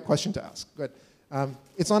absolutely the right question to ask. Good.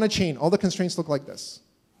 It's on a chain. All the constraints look like this.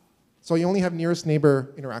 So you only have nearest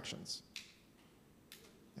neighbor interactions.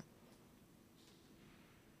 Yeah.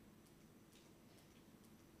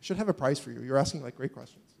 Should have a prize for you. You're asking like great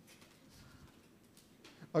questions.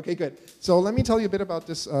 Okay, good. So let me tell you a bit about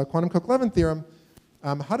this quantum Cook-Levin theorem.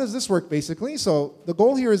 How does this work, basically? So the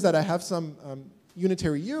goal here is that I have some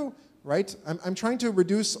unitary U, right? I'm trying to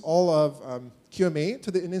reduce all of QMA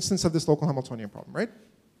to an instance of this local Hamiltonian problem, right?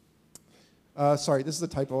 Sorry, this is a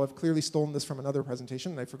typo. I've clearly stolen this from another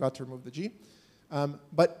presentation, and I forgot to remove the G.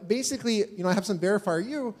 But basically, I have some verifier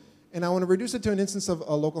U, and I want to reduce it to an instance of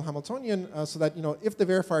a local Hamiltonian so that, if the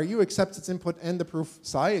verifier U accepts its input and the proof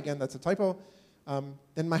psi, again, that's a typo,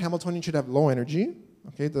 then my Hamiltonian should have low energy.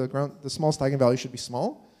 Okay, the smallest eigenvalue should be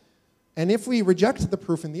small. And if we reject the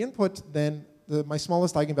proof in the input, then my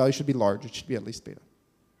smallest eigenvalue should be large. It should be at least beta.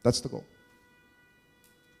 That's the goal.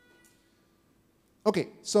 Okay,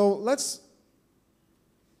 so let's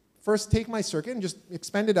first take my circuit and just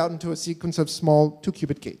expand it out into a sequence of small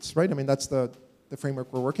 2-qubit gates, right? I mean, that's the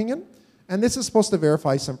framework we're working in. And this is supposed to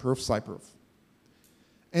verify some proof, psi proof.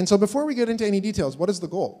 And so before we get into any details, what is the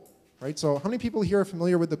goal? Right? So how many people here are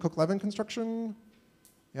familiar with the Cook-Levin construction?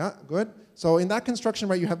 Yeah, good. So in that construction,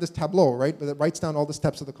 right, you have this tableau, right, that writes down all the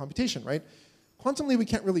steps of the computation, right? Quantumly, we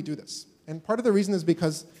can't really do this. And part of the reason is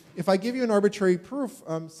because if I give you an arbitrary proof,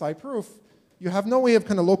 psi proof, you have no way of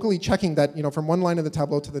kind of locally checking that, from one line of the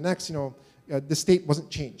tableau to the next, the state wasn't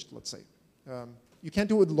changed, let's say. You can't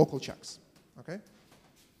do it with local checks, okay?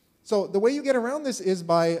 So the way you get around this is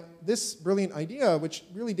by this brilliant idea, which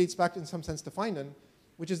really dates back in some sense to Feynman,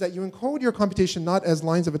 which is that you encode your computation not as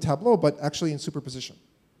lines of a tableau, but actually in superposition.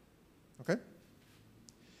 Okay?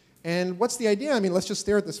 And what's the idea? I mean, let's just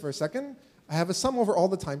stare at this for a second. I have a sum over all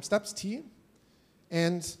the time steps, t.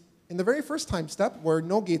 And in the very first time step, where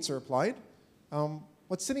no gates are applied,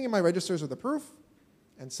 what's sitting in my registers are the proof,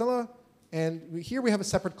 ancilla, and here we have a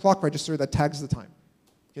separate clock register that tags the time.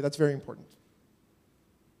 Okay, that's very important.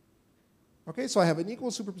 Okay, so I have an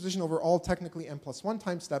equal superposition over all technically n+1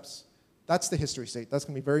 time steps. That's the history state. That's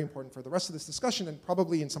going to be very important for the rest of this discussion and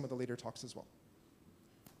probably in some of the later talks as well.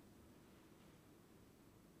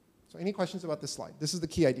 So any questions about this slide? This is the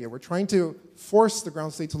key idea. We're trying to force the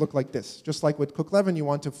ground state to look like this. Just like with Cook-Levin, you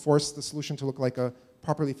want to force the solution to look like a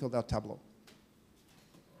properly filled out tableau.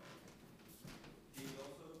 T is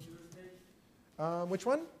also a pure state? Which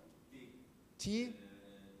one? T. T?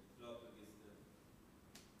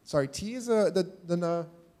 Sorry, T is oh,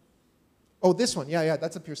 this one. Yeah,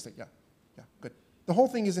 that's a pure state. Yeah, good. The whole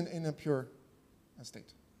thing is in a pure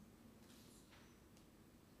state.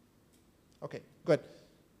 Okay, good.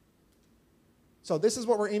 So this is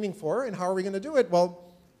what we're aiming for, and how are we going to do it? Well,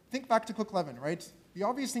 think back to Cook-Levin, right? The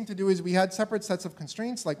obvious thing to do is we had separate sets of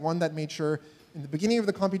constraints, like one that made sure in the beginning of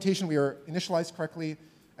the computation we are initialized correctly.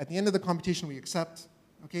 At the end of the computation we accept.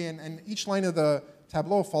 Okay, and each line of the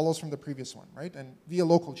tableau follows from the previous one, right? And via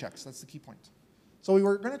local checks, that's the key point. So we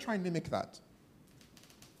were going to try and mimic that.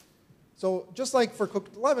 So just like for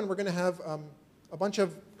Cook-Levin, we're going to have a bunch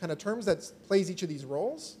of kind of terms that plays each of these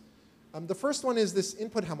roles. The first one is this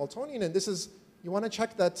input Hamiltonian, and this is, you want to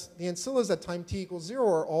check that the ancillas at time t equals 0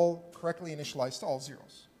 are all correctly initialized to all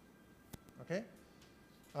zeros. Okay?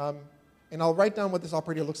 And I'll write down what this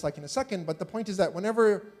operator looks like in a second, but the point is that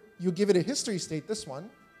whenever you give it a history state, this one,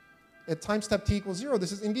 at time step t equals 0,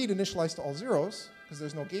 this is indeed initialized to all zeros, because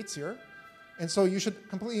there's no gates here. And so you should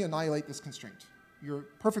completely annihilate this constraint. You're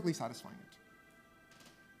perfectly satisfying it.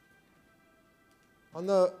 On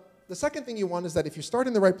the second thing you want is that if you start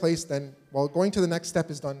in the right place, then, well, going to the next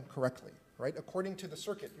step is done correctly, right? According to the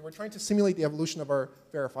circuit. We're trying to simulate the evolution of our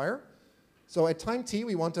verifier. So at time t,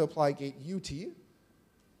 we want to apply gate ut.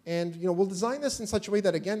 And we'll design this in such a way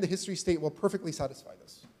that, again, the history state will perfectly satisfy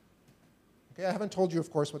this. Okay, I haven't told you,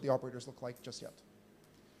 of course, what the operators look like just yet.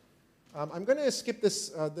 I'm going to skip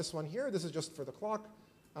this one here. This is just for the clock.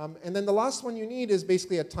 And then the last one you need is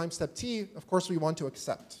basically at time step t, of course, we want to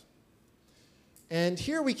accept. And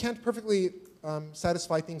here we can't perfectly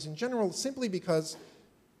satisfy things in general simply because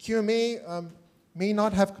QMA may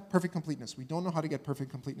not have perfect completeness. We don't know how to get perfect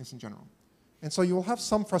completeness in general. And so you will have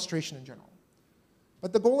some frustration in general.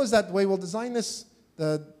 But the goal is that the way we'll design this,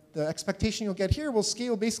 the expectation you'll get here will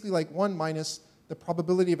scale basically like 1 minus the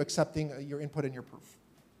probability of accepting your input and your proof.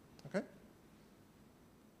 Okay?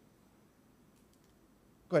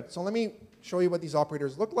 Good. So let me show you what these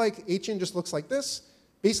operators look like. Hn just looks like this.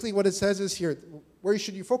 Basically what it says is here, where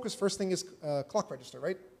should you focus? First thing is clock register,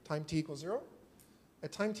 right? Time t equals 0.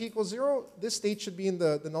 At time t equals 0, this state should be in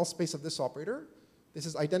the null space of this operator. This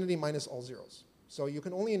is identity minus all zeros. So you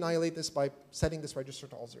can only annihilate this by setting this register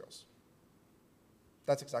to all zeros.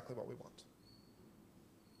 That's exactly what we want.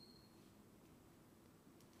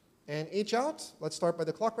 And h out, let's start by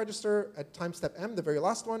the clock register at time step m, the very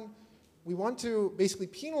last one. We want to basically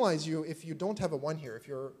penalize you if you don't have a 1 here. If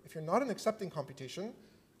you're not an accepting computation,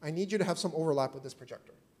 I need you to have some overlap with this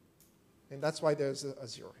projector. And that's why there's a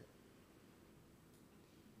 0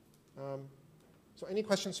 here. So any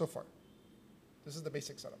questions so far? This is the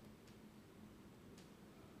basic setup.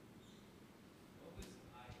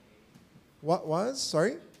 What was?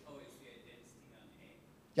 Sorry? Oh, it's the identity on A?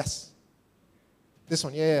 Yes. This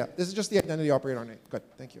one, yeah. This is just the identity operator on A. Good,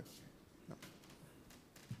 thank you. No.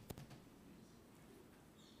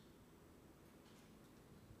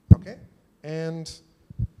 Okay, and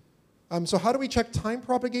so how do we check time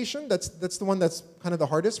propagation? That's the one that's kind of the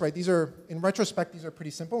hardest, right? These are, in retrospect, these are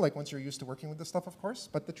pretty simple, like once you're used to working with this stuff, of course.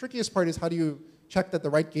 But the trickiest part is how do you check that the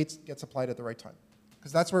right gate gets applied at the right time?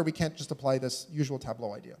 Because that's where we can't just apply this usual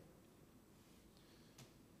tableau idea.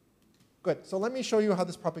 Good, so let me show you how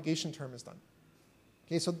this propagation term is done.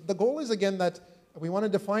 Okay, so the goal is, again, that we want to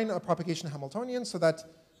define a propagation Hamiltonian so that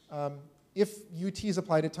if ut is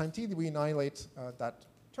applied at time t, we annihilate that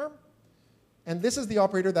term. And this is the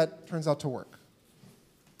operator that turns out to work.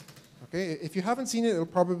 Okay, if you haven't seen it, it'll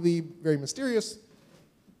probably be very mysterious.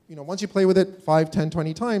 You know, once you play with it 5, 10,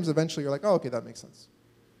 20 times, eventually you're like, oh, okay, that makes sense.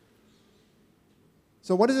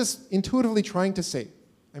 So what is this intuitively trying to say?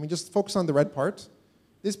 I mean, just focus on the red part.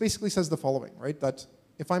 This basically says the following, right? That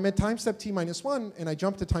if I'm at time step t minus 1 and I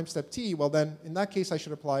jump to time step t, well then, in that case, I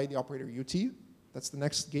should apply the operator ut. That's the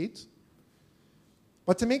next gate.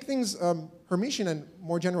 But to make things Hermitian and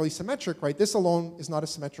more generally symmetric, right, this alone is not a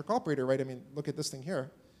symmetric operator, right? I mean, look at this thing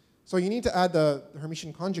here. So you need to add the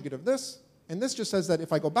Hermitian conjugate of this. And this just says that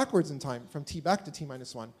if I go backwards in time, from t back to t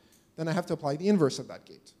minus 1, then I have to apply the inverse of that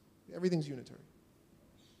gate. Everything's unitary.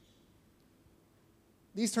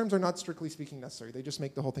 These terms are not strictly speaking necessary. They just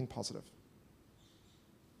make the whole thing positive.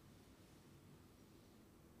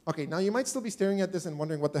 OK, now you might still be staring at this and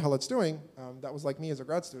wondering what the hell it's doing. That was like me as a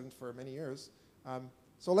grad student for many years.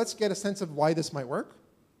 So let's get a sense of why this might work,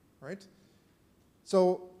 right?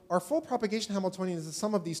 So our full propagation Hamiltonian is the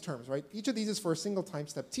sum of these terms, right? Each of these is for a single time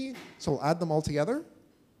step t, so we'll add them all together.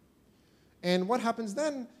 And what happens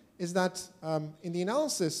then is that in the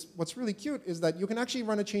analysis, what's really cute is that you can actually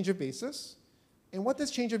run a change of basis. And what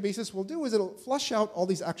this change of basis will do is it'll flush out all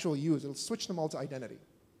these actual u's. It'll switch them all to identity.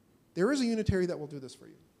 There is a unitary that will do this for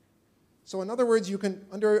you. So in other words, you can,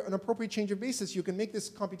 under an appropriate change of basis, you can make this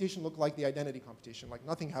computation look like the identity computation, like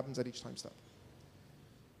nothing happens at each time step.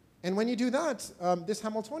 And when you do that, this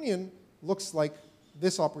Hamiltonian looks like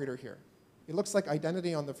this operator here. It looks like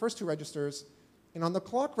identity on the first 2 registers. And on the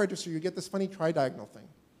clock register, you get this funny tridiagonal thing.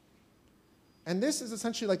 And this is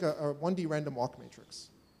essentially like a 1D random walk matrix.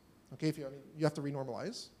 Okay, I mean, you have to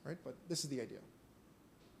renormalize, right? But this is the idea.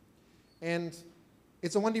 And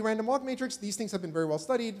it's a 1D random walk matrix. These things have been very well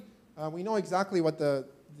studied. We know exactly what the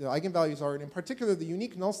eigenvalues are. And in particular, the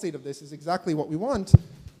unique null state of this is exactly what we want.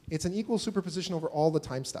 It's an equal superposition over all the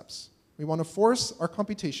time steps. We want to force our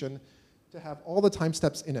computation to have all the time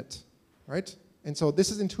steps in it, right? And so this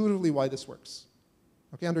is intuitively why this works.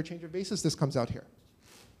 Okay, under change of basis, this comes out here.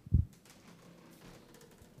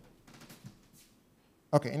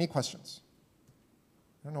 Okay, any questions?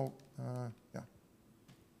 I don't know, yeah.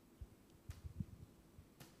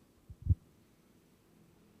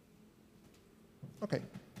 Okay,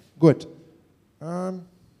 good.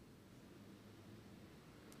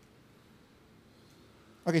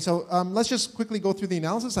 Okay, so let's just quickly go through the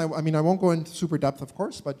analysis. I mean, I won't go into super depth, of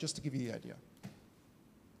course, but just to give you the idea.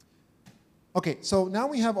 Okay, so now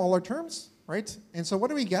we have all our terms, right? And so what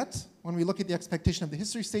do we get when we look at the expectation of the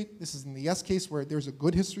history state? This is in the yes case where there's a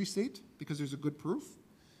good history state because there's a good proof.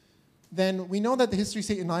 Then we know that the history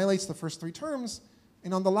state annihilates the first 3 terms.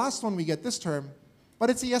 And on the last one, we get this term. But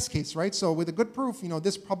it's a yes case, right? So with a good proof, you know,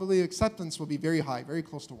 this probability of acceptance will be very high, very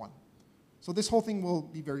close to 1. So this whole thing will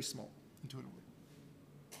be very small, intuitively.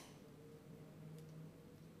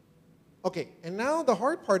 Okay, and now the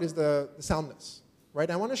hard part is the soundness, right?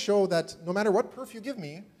 I want to show that no matter what proof you give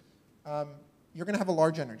me, you're going to have a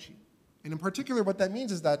large energy. And in particular, what that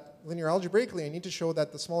means is that linear algebraically, I need to show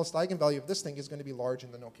that the smallest eigenvalue of this thing is going to be large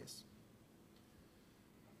in the no case.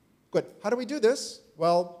 Good. How do we do this?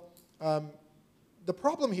 Well, the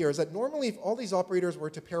problem here is that normally if all these operators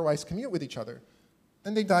were to pairwise commute with each other,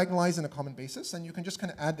 then they diagonalize in a common basis, and you can just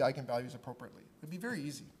kind of add the eigenvalues appropriately. It would be very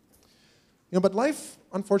easy. You know, but life,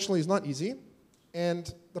 unfortunately, is not easy.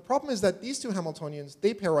 And the problem is that these 2 Hamiltonians,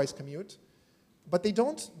 they pairwise commute, but they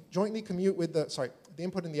don't jointly commute with the, sorry, the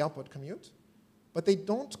input and the output commute, but they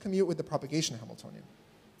don't commute with the propagation Hamiltonian.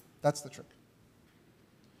 That's the trick.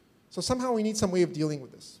 So somehow we need some way of dealing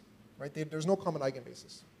with this, right? There's no common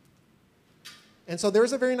eigenbasis. And so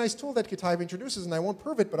there's a very nice tool that Kitaev introduces, and I won't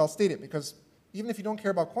prove it, but I'll state it, because even if you don't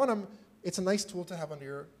care about quantum, it's a nice tool to have under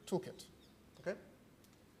your toolkit. Okay?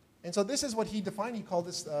 And so this is what he defined. He called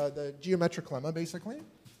this the geometric lemma, basically.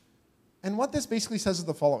 And what this basically says is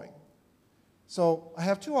the following. So I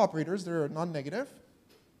have two operators. They're non-negative.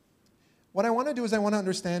 What I want to do is I want to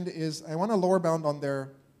understand is I want a lower bound on their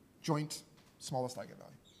joint smallest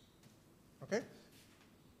eigenvalue. Okay?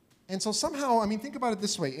 And so somehow, I mean, think about it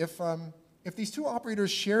this way. If these two operators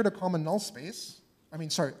shared a common null space,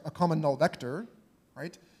 a common null vector,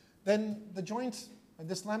 right, then the joint,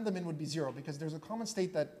 this lambda min would be 0 because there's a common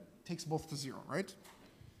state that takes both to 0, right?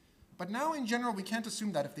 But now in general, we can't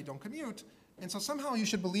assume that if they don't commute. And so somehow you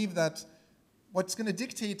should believe that what's going to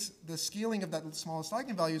dictate the scaling of that smallest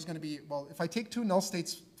eigenvalue is going to be, well, if I take two null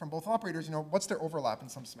states from both operators, you know, what's their overlap in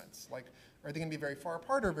some sense? Like, are they going to be very far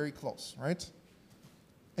apart or very close, right?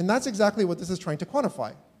 And that's exactly what this is trying to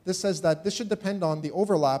quantify. This says that this should depend on the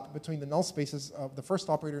overlap between the null spaces of the first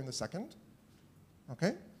operator and the second.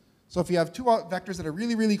 Okay? So if you have two vectors that are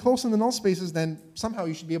really, really close in the null spaces, then somehow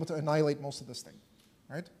you should be able to annihilate most of this thing,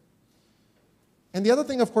 right? And the other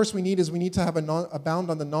thing, of course, we need is we need to have a bound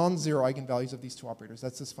on the non-zero eigenvalues of these two operators.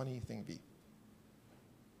 That's this funny thing, V.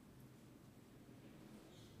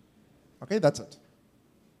 Okay, that's it.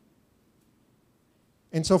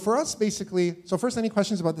 And so for us, basically, so first, any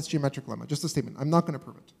questions about this geometric lemma? Just a statement. I'm not going to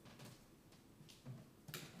prove it.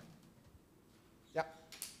 Yeah.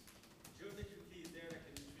 Geometrically, is there like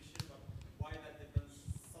an intuition about why that depends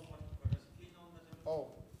somewhat quadratically on that?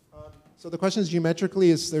 So the question is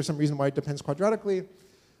geometrically, is there some reason why it depends quadratically?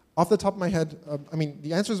 Off the top of my head, I mean,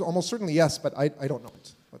 the answer is almost certainly yes, but I don't know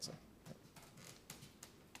it, let's say.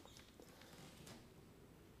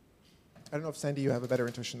 I don't know if, Sandy, you have a better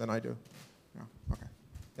intuition than I do. Yeah, okay.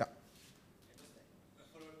 Yeah.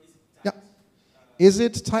 Yeah. Is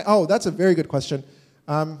it tight? Oh, that's a very good question.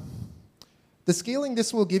 The scaling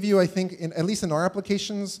this will give you, I think, at least in our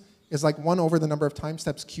applications, is like 1 over the number of time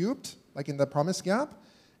steps cubed, like in the promise gap.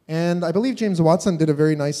 And I believe James Watson did a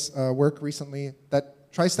very nice work recently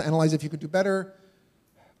that tries to analyze if you could do better.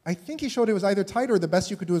 I think he showed it was either tight or the best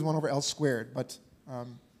you could do is 1 over L squared. But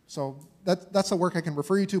so that's a work I can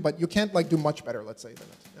refer you to, but you can't like do much better, let's say, than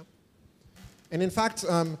it. Yeah? And in fact,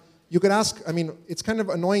 you could ask, I mean, it's kind of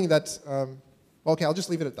annoying that, well, okay, I'll just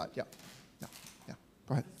leave it at that. Yeah. Yeah. Yeah.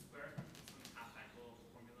 Go ahead.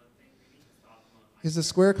 Is the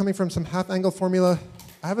square coming from some half angle formula?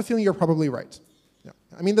 I have a feeling you're probably right. Yeah.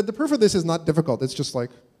 I mean, the proof of this is not difficult. It's just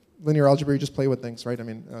like linear algebra, you just play with things, right? I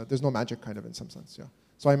mean, there's no magic kind of in some sense, yeah.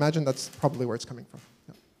 So I imagine that's probably where it's coming from.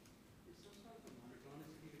 Yeah. It's some sort of a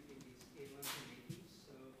monotonicity between these A1s and A2s.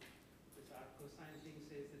 So this arc cosine thing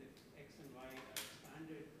says that if X and Y are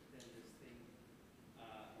expanded, then this thing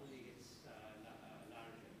only gets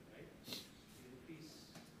larger, right? You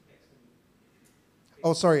increase X and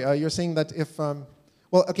Oh, sorry, you're saying that if, well,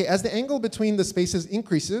 okay, as the angle between the spaces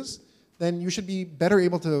increases, then you should be better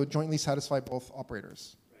able to jointly satisfy both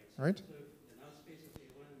operators, right? So the null space of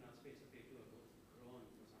A1 and null space of A2 are both grown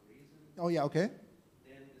for some reason. Oh, yeah, okay.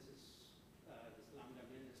 Then this lambda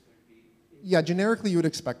min is going to be... Yeah, generically you would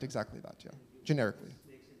expect exactly that, yeah, generically. This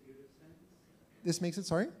makes intuitive sense? This makes it,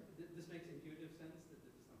 sorry? This makes intuitive sense that this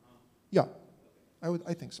is somehow... Yeah,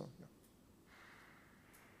 I think so, yeah.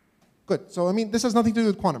 Good, so I mean, this has nothing to do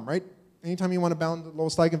with quantum, right? Anytime you want to bound the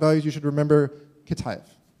lowest eigenvalues, you should remember Kitaev,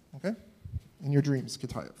 okay? In your dreams,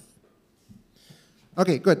 Kitaev.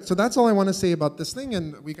 Okay, good. So that's all I want to say about this thing,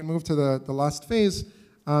 and we can move to the last phase.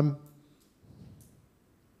 And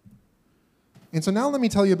so now let me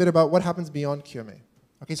tell you a bit about what happens beyond QMA.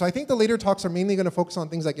 Okay, so I think the later talks are mainly going to focus on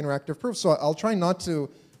things like interactive proofs, so I'll try not to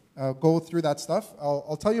go through that stuff.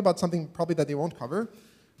 I'll tell you about something probably that they won't cover,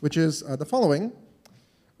 which is the following.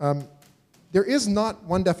 There is not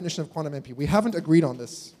one definition of quantum NP. We haven't agreed on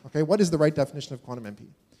this. Okay, what is the right definition of quantum NP?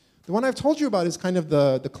 The one I've told you about is kind of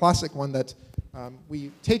the classic one that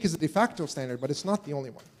we take as a de facto standard, but it's not the only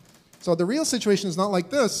one. So the real situation is not like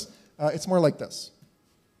this. It's more like this.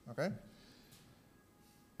 Okay?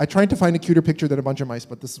 I tried to find a cuter picture than a bunch of mice,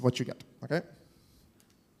 but this is what you get. Okay?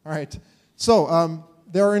 All right. So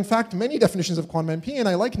there are, in fact, many definitions of quantum NP, and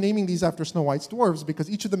I like naming these after Snow White's dwarves because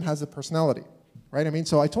each of them has a personality. Right? I mean,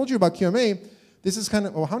 so I told you about QMA. This is kind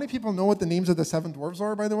of, well, how many people know what the names of the 7 dwarves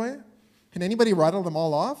are, by the way? Can anybody rattle them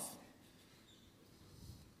all off?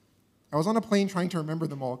 I was on a plane trying to remember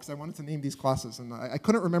them all because I wanted to name these classes, and I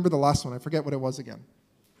couldn't remember the last one. I forget what it was again.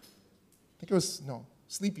 I think it was, no,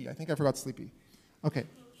 Sleepy. I think I forgot Sleepy. Okay.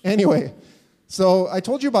 Anyway, so I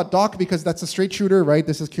told you about Doc because that's a straight shooter, right?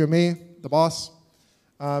 This is QMA, the boss.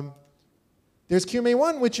 The There's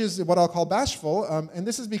QMA1, which is what I'll call bashful, and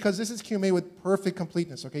this is because this is QMA with perfect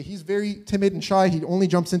completeness, okay? He's very timid and shy. He only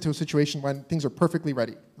jumps into a situation when things are perfectly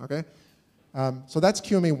ready, okay? So that's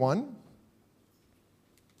QMA1.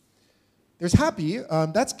 There's happy,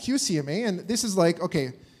 that's QCMA, and this is like,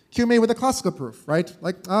 okay, QMA with a classical proof, right?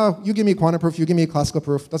 Like, oh, you give me a quantum proof, you give me a classical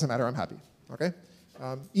proof, doesn't matter, I'm happy, okay?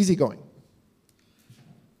 Easy going.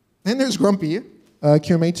 Then there's grumpy,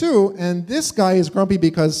 QMA2, and this guy is grumpy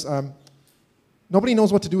because nobody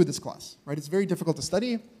knows what to do with this class, right? It's very difficult to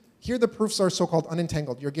study. Here the proofs are so-called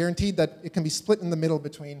unentangled. You're guaranteed that it can be split in the middle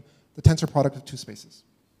between the tensor product of two spaces.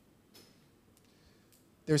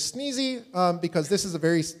 There's sneezy, because this is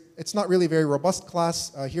it's not really a very robust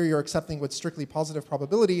class. Here you're accepting with strictly positive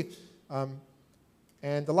probability.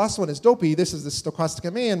 And the last one is dopey. This is the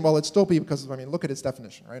stochastic MA, and well, it's dopey because, I mean, look at its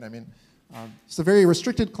definition, right? I mean, it's a very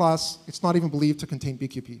restricted class. It's not even believed to contain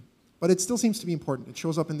BQP. But it still seems to be important. It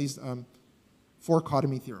shows up in these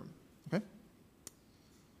four-cotomy theorem, okay?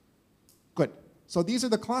 Good. So these are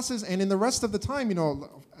the classes, and in the rest of the time, you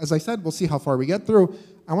know, as I said, we'll see how far we get through.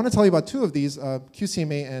 I want to tell you about two of these,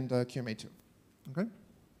 QCMA and QMA2, okay?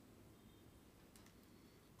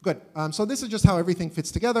 Good. So this is just how everything fits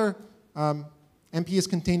together. MP is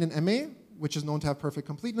contained in MA, which is known to have perfect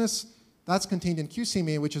completeness. That's contained in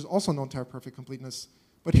QCMA, which is also known to have perfect completeness.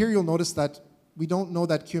 But here you'll notice that we don't know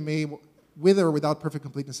that QMA with or without perfect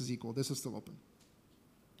completeness is equal. This is still open.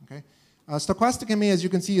 Okay? Stochastic MA, as you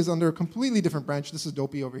can see, is under a completely different branch. This is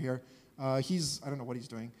dopey over here. I don't know what he's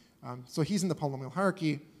doing. So he's in the polynomial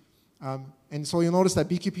hierarchy. And so you'll notice that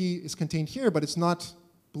BQP is contained here, but it's not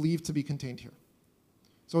believed to be contained here.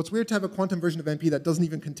 So it's weird to have a quantum version of NP that doesn't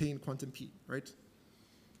even contain quantum P, right?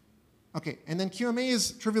 Okay, and then QMA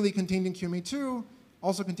is trivially contained in QMA2,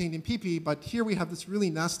 also contained in PP, but here we have this really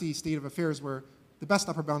nasty state of affairs where the best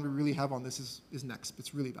upper bound we really have on this is next.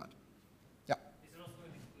 It's really bad. Yeah? Is there also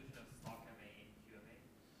an exclusion of STOC MA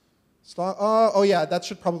in QMA? Oh yeah, that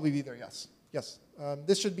should probably be there, yes. Yes,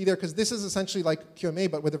 this should be there because this is essentially like QMA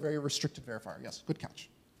but with a very restricted verifier. Yes, good catch.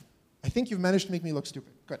 I think you've managed to make me look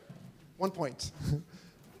stupid. Good. 1 point.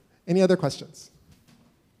 Any other questions?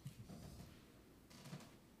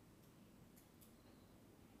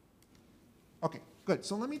 Okay, good.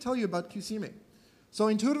 So let me tell you about QCMA. So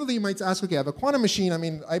intuitively, you might ask, okay, I have a quantum machine. I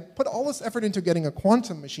mean, I put all this effort into getting a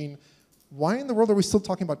quantum machine. Why in the world are we still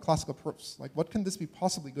talking about classical proofs? Like, what can this be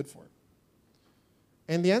possibly good for?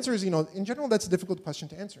 And the answer is, you know, in general, that's a difficult question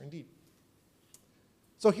to answer, indeed.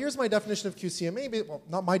 So here's my definition of QCMA. Well,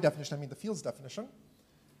 not my definition, I mean the field's definition.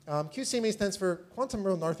 QCMA stands for quantum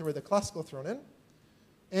real Norther with a classical thrown in.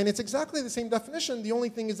 And it's exactly the same definition. The only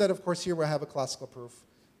thing is that, of course, here we have a classical proof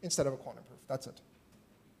instead of a quantum proof. That's it.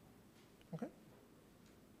 Okay?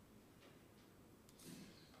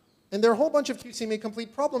 And there are a whole bunch of QCMA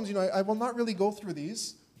complete problems. You know, I will not really go through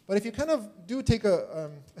these. But if you kind of do take a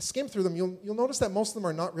skim through them, you'll notice that most of them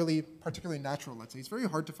are not really particularly natural, let's say. It's very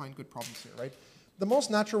hard to find good problems here, right? The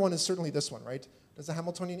most natural one is certainly this one, right? Does the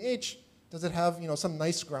Hamiltonian H, does it have, you know, some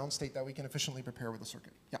nice ground state that we can efficiently prepare with a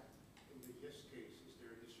circuit? Yeah. In the yes case, is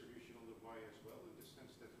there a distribution on the y as well, in the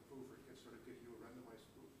sense that the prover can sort of give you a randomized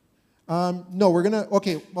proof? No, we're going to,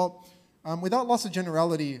 okay, well, without loss of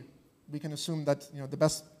generality, we can assume that, you know, the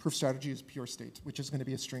best proof strategy is pure state, which is going to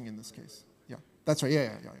be a string in this case. Yeah, that's right,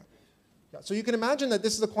 yeah. So you can imagine that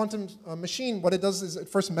this is a quantum machine. What it does is it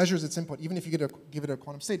first measures its input. Even if you give it a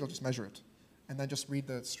quantum state, it'll just measure it, and then just read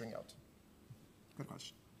the string out. Good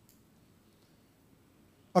question.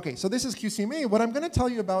 Okay, so this is QCMA. What I'm going to tell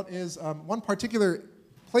you about is one particular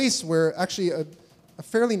place where actually a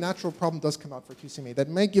fairly natural problem does come out for QCMA that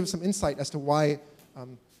may give some insight as to why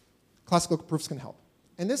classical proofs can help.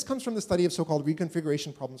 And this comes from the study of so-called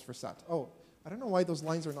reconfiguration problems for SAT. Oh, I don't know why those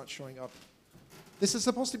lines are not showing up. This is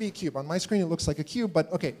supposed to be a cube. On my screen, it looks like a cube,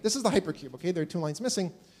 but okay, this is the hypercube, okay? There are 2 lines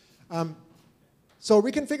missing. So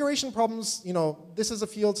reconfiguration problems, you know, this is a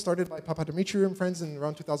field started by Papadimitriou and friends in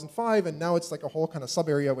around 2005, and now it's like a whole kind of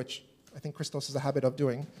sub-area, which I think Christos has a habit of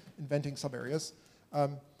doing, inventing sub-areas.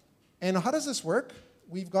 And how does this work?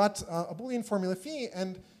 We've got a Boolean formula phi,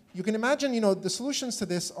 and you can imagine, you know, the solutions to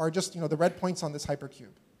this are just, you know, the red points on this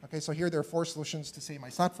hypercube. Okay, so here there are 4 solutions to, say, my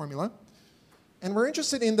SAT formula. And we're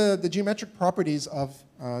interested in the geometric properties of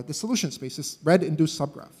the solution space, this red induced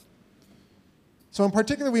subgraph. So in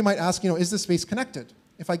particular, we might ask, you know, is this space connected?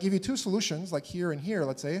 If I give you 2 solutions, like here and here,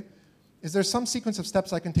 let's say, is there some sequence of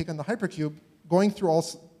steps I can take on the hypercube, going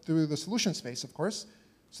through the solution space, of course,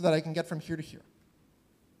 so that I can get from here to here?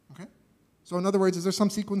 Okay? So in other words, is there some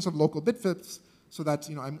sequence of local bit fits so that,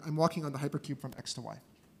 you know, I'm walking on the hypercube from x to y?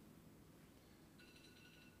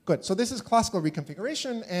 Good. So this is classical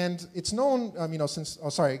reconfiguration, and it's known, since,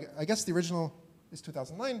 I guess the original is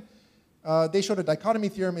 2009. They showed a dichotomy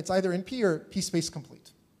theorem. It's either NP or P space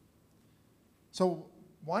complete. So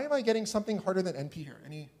why am I getting something harder than NP here?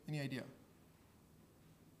 Any idea?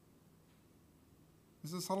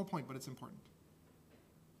 This is a subtle point, but it's important.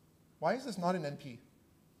 Why is this not an NP?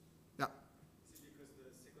 Yeah. Is it because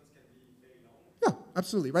the sequence can be very long? Yeah,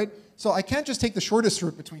 absolutely, right? So I can't just take the shortest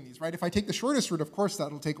route between these, right? If I take the shortest route, of course,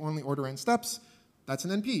 that'll take only order n steps. That's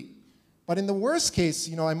an NP. But in the worst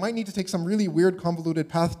case, I might need to take some really weird convoluted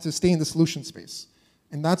path to stay in the solution space.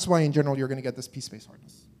 And that's why, in general, you're going to get this p-space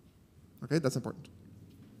hardness. Okay, that's important.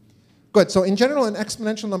 Good, so in general, an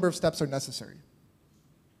exponential number of steps are necessary.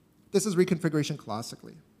 This is reconfiguration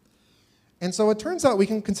classically. And so it turns out we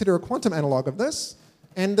can consider a quantum analog of this.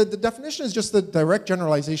 And the definition is just the direct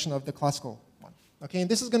generalization of the classical one. Okay, and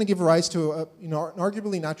this is going to give rise to an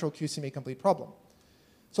arguably natural QCMA complete problem.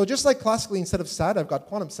 So just like classically, instead of SAT, I've got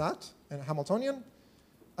quantum SAT and a Hamiltonian.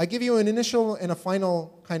 I give you an initial and a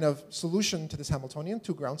final kind of solution to this Hamiltonian,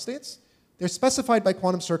 two ground states. They're specified by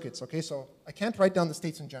quantum circuits, okay? So I can't write down the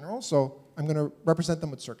states in general, so I'm going to represent them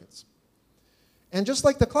with circuits. And just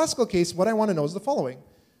like the classical case, what I want to know is the following.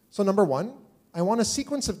 So number one, I want a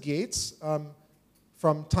sequence of gates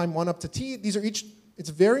from time 1 up to t. These are each, it's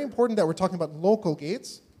very important that we're talking about local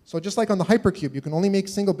gates. So just like on the hypercube, you can only make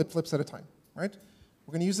single bit flips at a time, right?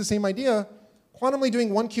 We're going to use the same idea. Quantumly doing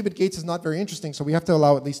 1-qubit gates is not very interesting, so we have to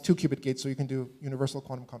allow at least 2-qubit gates so you can do universal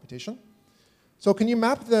quantum computation. So can you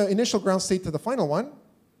map the initial ground state to the final one?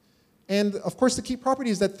 And of course, the key property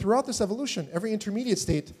is that throughout this evolution, every intermediate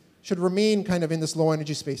state should remain kind of in this low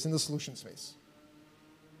energy space, in the solution space.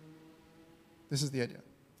 This is the idea.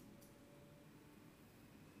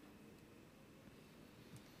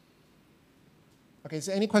 Okay,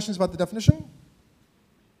 so any questions about the definition?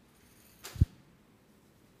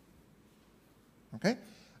 Okay.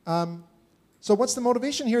 So what's the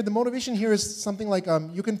motivation here? The motivation here is something like,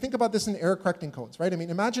 you can think about this in error correcting codes, right? I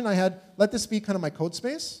mean, imagine I had, let this be kind of my code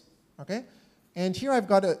space, okay? And here I've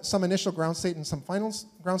got some initial ground state and some final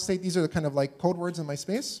ground state. These are the kind of like code words in my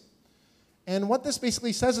space. And what this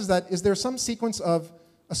basically says is that, is there some sequence of,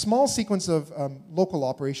 a small sequence of local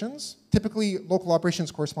operations? Typically, local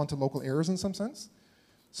operations correspond to local errors in some sense,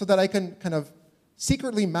 so that I can kind of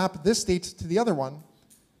secretly map this state to the other one.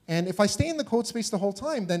 And if I stay in the code space the whole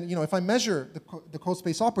time, then if I measure the code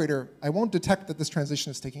space operator, I won't detect that this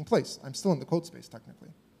transition is taking place. I'm still in the code space, technically.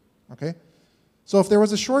 Okay? So if there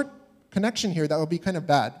was a short connection here, that would be kind of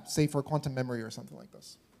bad, say for quantum memory or something like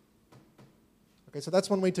this. Okay, so that's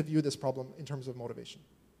one way to view this problem in terms of motivation.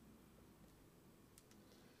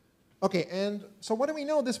 Okay, and so what do we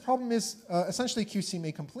know? This problem is essentially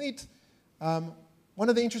QCMA complete. One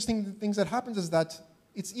of the interesting things that happens is that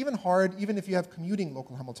it's even hard, even if you have commuting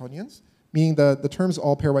local Hamiltonians, meaning the terms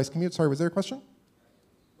all pairwise commute. Sorry, was there a question?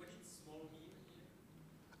 What did small mean here?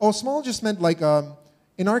 Oh, small just meant like,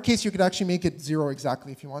 in our case, you could actually make it 0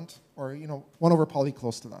 exactly if you want, or 1 over poly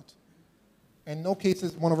close to that. And no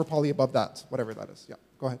cases 1 over poly above that, whatever that is. Yeah,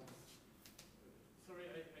 go ahead. Sorry,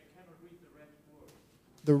 I cannot read the red word.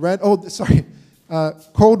 The red, oh, sorry,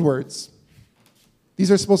 code words.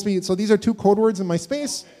 These are supposed to be, so these are 2 code words in my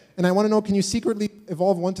space, okay. And I want to know, can you secretly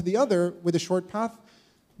evolve one to the other with a short path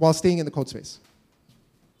while staying in the code space?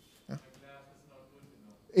 Yeah.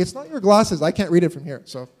 It's not your glasses, I can't read it from here,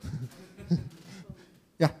 so.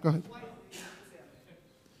 Yeah, go ahead.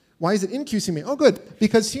 Why is it in QCMA? Oh, good,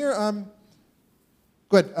 because here,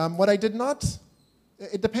 good, what I did not,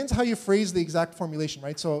 it depends how you phrase the exact formulation,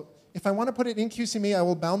 right? So if I want to put it in QCMA, I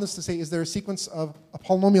will bound this to say, is there a sequence of a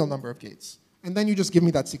polynomial number of gates? And then you just give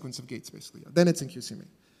me that sequence of gates, basically. Then it's in QCMA.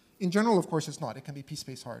 In general, of course, it's not. It can be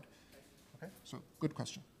p-space hard. Okay, so good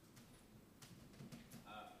question.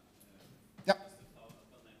 Yeah. Just to follow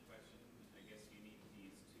up on that question, I guess you need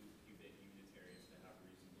these 2-qubit unitaries to have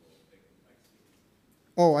reasonable big complexity.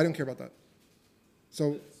 Oh, I don't care about that.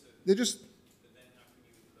 So they just. But then how can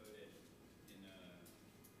you encode it in a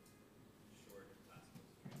short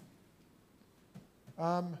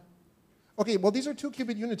classical? Okay, well, these are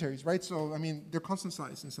 2-qubit unitaries, right? So, I mean, they're constant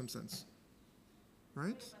size in some sense,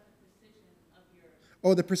 right? What about the precision of your...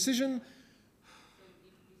 Oh, the precision. So you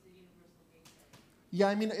use the universal gate setting. Yeah,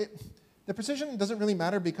 I mean, the precision doesn't really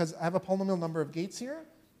matter because I have a polynomial number of gates here.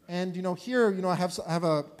 And, here, I have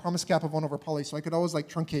a promise gap of 1 over poly, so I could always, like,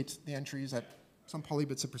 truncate the entries at some poly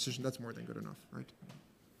bits of precision. That's more than good enough, right?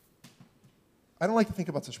 I don't like to think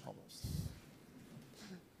about such problems.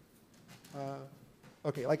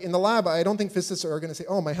 Okay, like in the lab, I don't think physicists are going to say,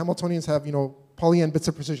 oh, my Hamiltonians have, poly n bits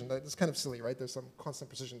of precision. That's kind of silly, right? There's some constant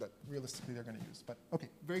precision that realistically they're going to use. But okay,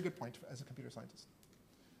 very good point as a computer scientist.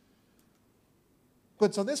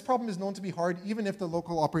 Good, so this problem is known to be hard even if the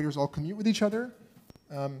local operators all commute with each other.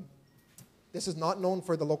 This is not known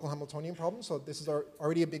for the local Hamiltonian problem, so this is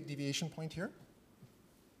already a big deviation point here.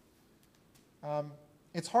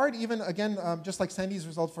 It's hard even, again, just like Sandy's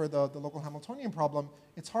result for the local Hamiltonian problem,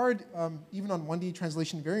 it's hard even on 1D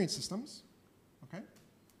translation variance systems, okay?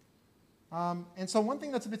 And so one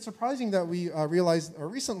thing that's a bit surprising that we realized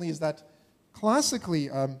recently is that classically,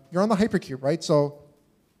 you're on the hypercube, right? So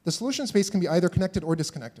the solution space can be either connected or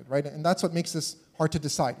disconnected, right? And that's what makes this hard to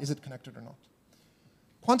decide, is it connected or not?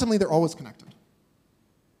 Quantumly, they're always connected,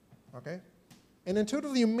 okay? And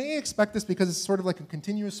intuitively, you may expect this because it's sort of like a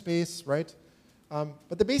continuous space, right?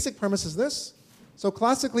 But the basic premise is this. So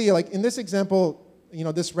classically, like in this example, you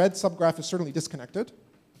know, this red subgraph is certainly disconnected.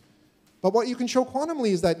 But what you can show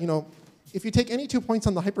quantumly is that, you know, if you take any 2 points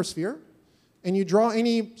on the hypersphere and you draw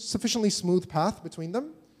any sufficiently smooth path between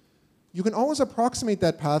them, you can always approximate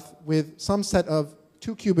that path with some set of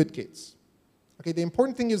 2-qubit gates. Okay, the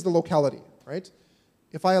important thing is the locality, right?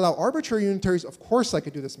 If I allow arbitrary unitaries, of course I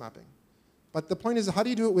could do this mapping. But the point is, how do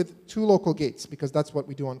you do it with 2 local gates? Because that's what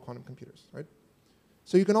we do on quantum computers, right?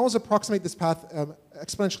 So you can always approximate this path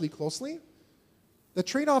exponentially closely. The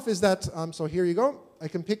trade-off is that, so here you go. I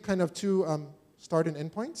can pick kind of 2 start and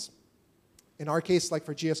end points. In our case, like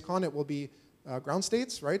for GSCon, it will be ground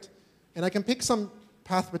states, right? And I can pick some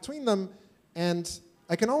path between them, and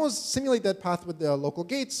I can always simulate that path with the local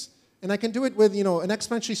gates, and I can do it with, you know, an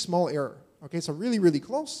exponentially small error. Okay, so really, really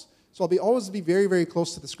close. So I'll always be very, very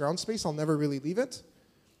close to this ground space. I'll never really leave it.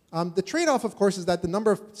 The trade-off, of course, is that the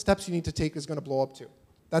number of steps you need to take is going to blow up too.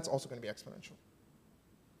 That's also going to be exponential.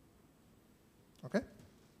 Okay?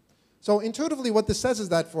 So intuitively, what this says is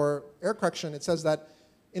that for error correction, it says that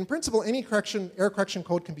in principle, any error correction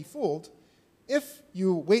code can be fooled if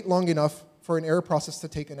you wait long enough for an error process to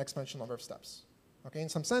take an exponential number of steps. Okay, in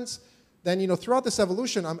some sense, then, you know, throughout this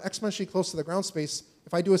evolution, I'm exponentially close to the ground space.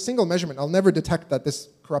 If I do a single measurement, I'll never detect that this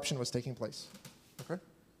corruption was taking place. Okay?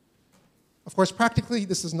 Of course, practically,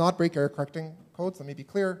 this does not break error correcting codes. Let me be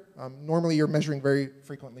clear. Normally, you're measuring very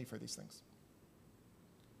frequently for these things.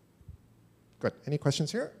 Good. Any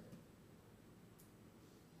questions here?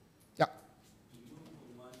 Yeah. To move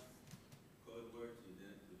from one code word to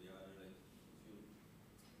the other, like if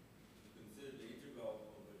you consider the integral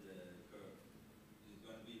over the curve, is it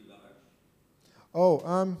going to be large? Oh,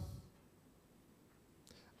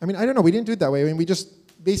 I mean, I don't know. We didn't do it that way. I mean, we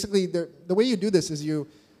just basically, the way you do this is you,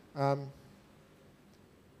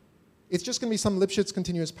 it's just going to be some Lipschitz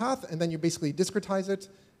continuous path, and then you basically discretize it,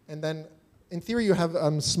 and then in theory you have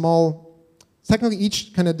small, technically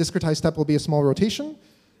each kind of discretized step will be a small rotation,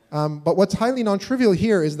 but what's highly non-trivial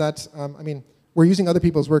here is that, I mean, we're using other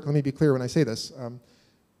people's work, let me be clear when I say this,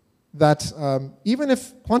 that even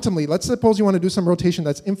if quantumly, let's suppose you want to do some rotation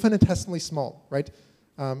that's infinitesimally small, right,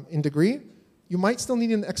 in degree, you might still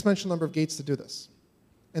need an exponential number of gates to do this.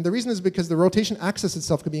 And the reason is because the rotation axis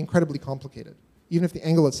itself could be incredibly complicated, even if the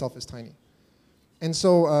angle itself is tiny. And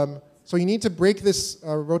so, so you need to break this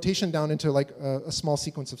rotation down into like a small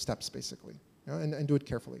sequence of steps, basically, you know, and do it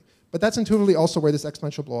carefully. But that's intuitively also where this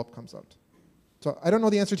exponential blow-up comes out. So I don't know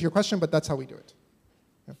the answer to your question, but that's how we do it.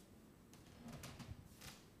 Yeah.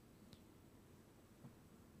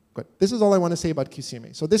 Good. This is all I want to say about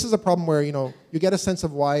QCMA. So this is a problem where, you know, you get a sense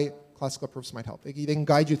of why classical proofs might help. They can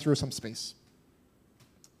guide you through some space.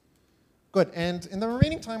 Good, and in the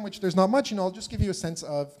remaining time, which there's not much, you know, I'll just give you a sense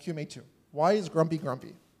of QMA2. Why is grumpy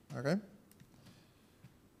grumpy, okay?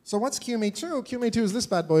 So what's QMA2? QMA2 is this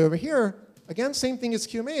bad boy over here. Again, same thing as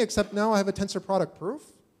QMA, except now I have a tensor product proof,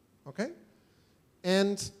 okay?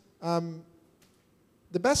 And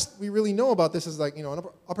the best we really know about this is like, you know, an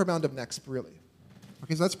upper bound of next, really.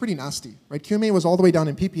 Okay, so that's pretty nasty, right? QMA was all the way down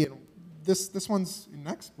in PP, and this one's in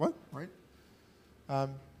next, what, right?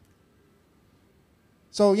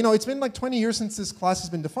 So, you know, it's been like 20 years since this class has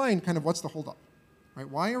been defined, kind of what's the holdup, right?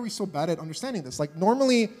 Why are we so bad at understanding this? Like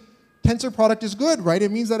normally, tensor product is good, right?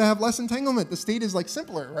 It means that I have less entanglement. The state is like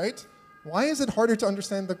simpler, right? Why is it harder to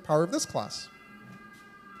understand the power of this class?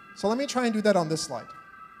 So let me try and do that on this slide.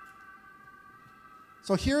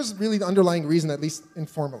 So here's really the underlying reason, at least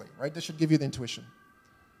informally, right? This should give you the intuition.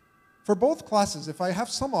 For both classes, if I have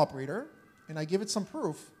some operator and I give it some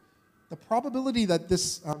proof, the probability that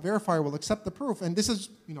this verifier will accept the proof, and this is,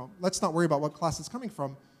 you know, let's not worry about what class it's coming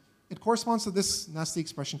from, it corresponds to this nasty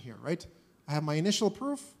expression here, right? I have my initial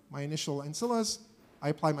proof, my initial ancillas, I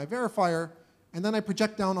apply my verifier, and then I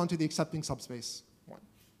project down onto the accepting subspace 1.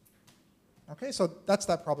 Okay, so that's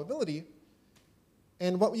that probability.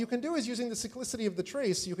 And what you can do is using the cyclicity of the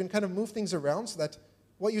trace, you can kind of move things around so that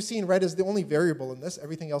what you see in red is the only variable in this,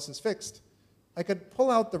 everything else is fixed. I could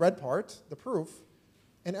pull out the red part, the proof,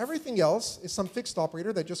 And everything else is some fixed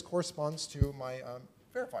operator that just corresponds to my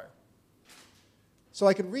verifier. So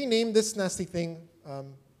I could rename this nasty thing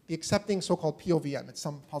the accepting so-called POVM. It's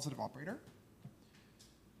some positive operator.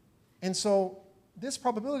 And so this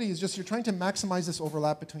probability is just you're trying to maximize this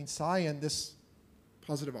overlap between psi and this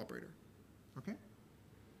positive operator. Okay?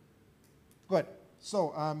 Good.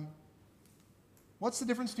 So what's the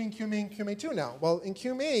difference between QMA and QMA2 now? Well, in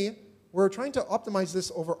QMA, we're trying to optimize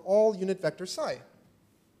this over all unit vector psi.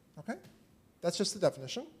 Okay? That's just the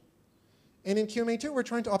definition. And in QMA2, we're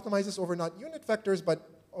trying to optimize this over not unit vectors, but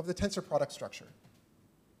of the tensor product structure.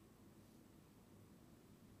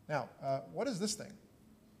 Now, what is this thing?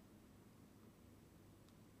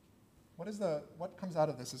 What comes out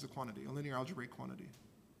of this as a quantity, a linear algebraic quantity?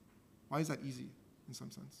 Why is that easy in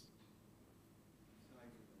some sense?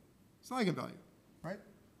 It's an eigenvalue, right?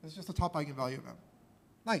 It's just the top eigenvalue of M.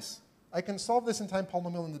 Nice. I can solve this in time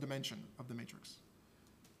polynomial in the dimension of the matrix.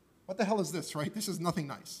 What the hell is this, right? This is nothing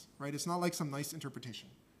nice, right? It's not like some nice interpretation.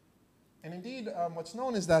 And indeed, what's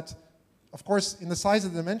known is that, of course, in the size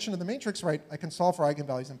of the dimension of the matrix, right, I can solve for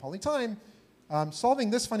eigenvalues in polytime.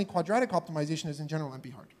 Solving this funny quadratic optimization is in general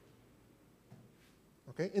NP hard.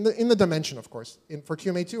 Okay, in the dimension, of course. For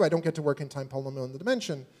QMA2, I don't get to work in time polynomial in the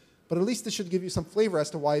dimension, but at least this should give you some flavor as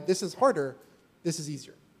to why this is harder, this is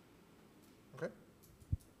easier. Okay?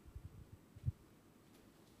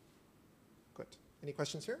 Good. Any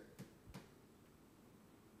questions here?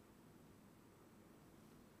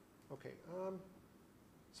 Okay.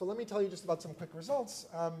 So let me tell you just about some quick results.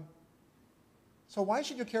 So why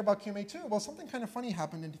should you care about QMA2? Well, something kind of funny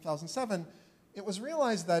happened in 2007. It was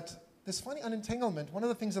realized that this funny unentanglement, one of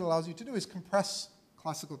the things it allows you to do is compress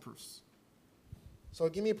classical proofs. So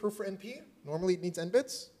give me a proof for NP. Normally it needs n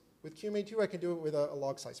bits. With QMA2, I can do it with a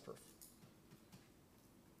log size proof.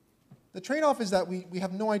 The trade-off is that we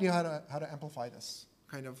have no idea how to amplify this,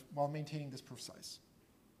 kind of, while maintaining this proof size.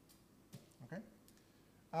 Okay?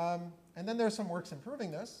 And then there are some works improving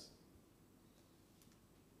this.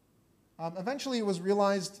 Eventually, it was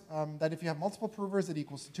realized that if you have multiple provers, it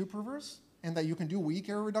equals to 2 provers, and that you can do weak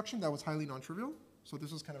error reduction. That was highly non-trivial. So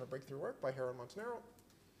this was kind of a breakthrough work by Haro and Montanaro.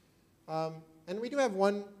 And we do have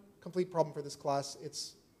one complete problem for this class.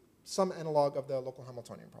 It's some analog of the local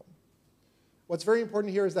Hamiltonian problem. What's very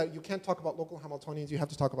important here is that you can't talk about local Hamiltonians. You have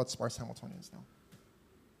to talk about sparse Hamiltonians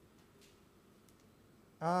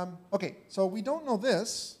now. OK, so we don't know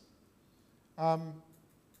this.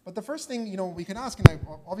 But the first thing we can ask, and I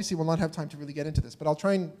obviously will not have time to really get into this, but I'll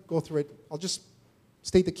try and go through it. I'll just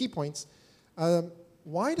state the key points.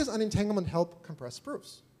 Why does unentanglement help compress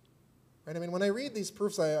proofs? Right? I mean, when I read these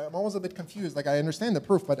proofs, I'm always a bit confused. Like, I understand the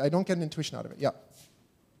proof, but I don't get an intuition out of it. Yeah?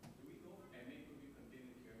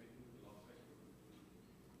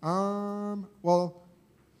 Well,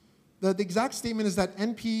 the exact statement is that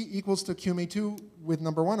NP equals to QMA2 with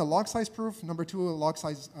number 1, a log size proof, number 2, a log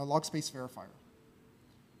space verifier.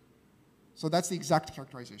 So that's the exact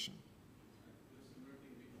characterization.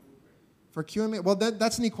 For QMA, well,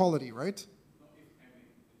 that's an equality, right?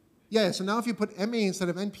 Yeah, so now if you put MA instead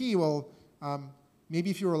of NP, well, maybe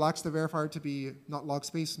if you relax the verifier to be not log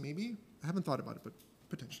space, maybe. I haven't thought about it, but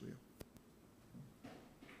potentially.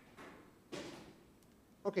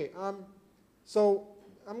 Okay, so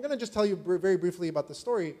I'm going to just tell you very briefly about the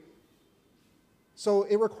story. So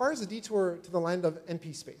it requires a detour to the land of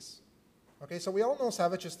NP space. Okay, so we all know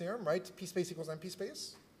Savage's theorem, right? P space equals NP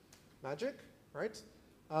space. Magic, right?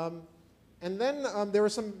 And then there were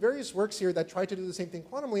some various works here that try to do the same thing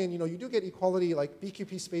quantumly, and you do get equality like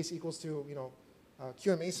BQP space equals to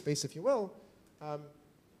QMA space, if you will.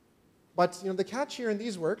 But the catch here in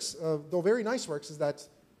these works, though very nice works, is that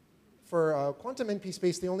for quantum NP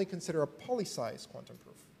space, they only consider a poly-size quantum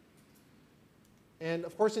proof. And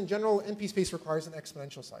of course, in general, NP space requires an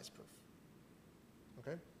exponential size proof.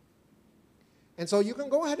 Okay? And so you can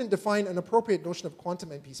go ahead and define an appropriate notion of quantum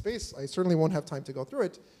NP space. I certainly won't have time to go through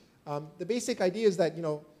it. The basic idea is that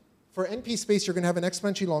for NP space, you're going to have an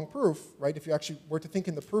exponentially long proof, right? If you actually were to think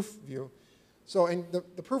in the proof view. So, and the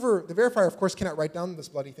verifier, of course, cannot write down this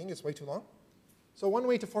bloody thing. It's way too long. So one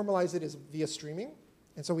way to formalize it is via streaming.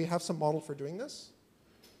 And so we have some model for doing this.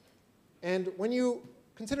 And when you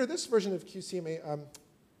consider this version of QCMA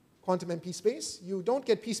quantum NP space, you don't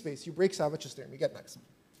get P space. You break Savage's theorem. You get next.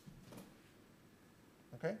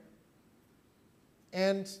 Okay?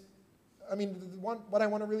 And I mean, what I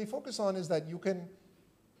want to really focus on is that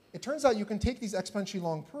it turns out you can take these exponentially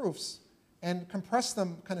long proofs and compress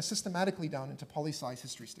them kind of systematically down into poly-size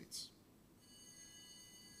history states.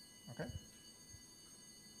 Okay?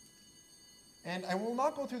 And I will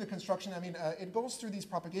not go through the construction. I mean, it goes through these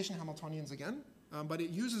propagation Hamiltonians again, but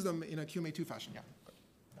it uses them in a QMA2 fashion. Yeah. Good.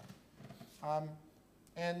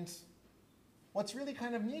 And what's really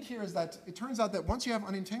kind of neat here is that it turns out that once you have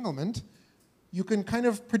unentanglement, you can kind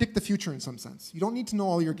of predict the future in some sense. You don't need to know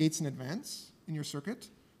all your gates in advance in your circuit.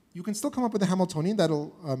 You can still come up with a Hamiltonian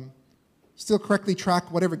that'll still correctly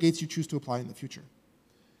track whatever gates you choose to apply in the future.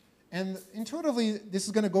 And intuitively, this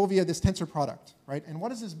is going to go via this tensor product, right? And what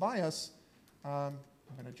does this buy us? I'm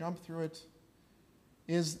going to jump through it.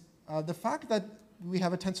 Is the fact that we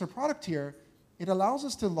have a tensor product here, it allows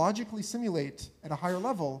us to logically simulate at a higher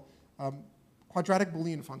level quadratic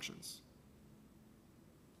Boolean functions.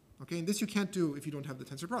 Okay, and this you can't do if you don't have the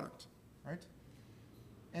tensor product, right?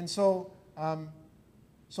 And so,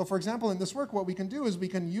 so for example, in this work, what we can do is we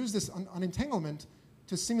can use this unentanglement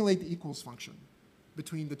to simulate the equals function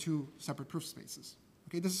between the two separate proof spaces.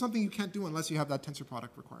 Okay, this is something you can't do unless you have that tensor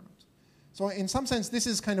product requirement. So in some sense, this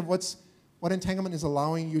is kind of what entanglement is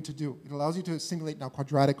allowing you to do. It allows you to simulate now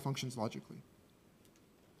quadratic functions logically.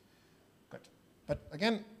 Good. But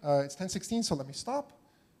again, it's 10:16, so let me stop.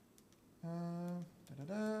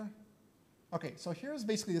 Okay, so here's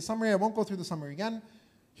basically the summary. I won't go through the summary again.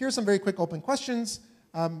 Here's some very quick open questions.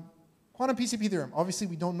 Quantum PCP theorem. Obviously,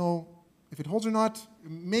 we don't know if it holds or not.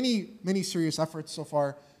 Many serious efforts so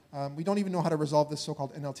far. We don't even know how to resolve this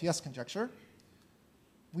so-called NLTS conjecture.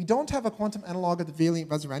 We don't have a quantum analog of the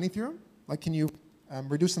Vazirani theorem. Like, can you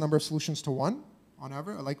reduce the number of solutions to 1 on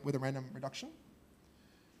average, like with a random reduction?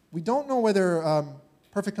 We don't know whether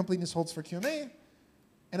perfect completeness holds for QMA.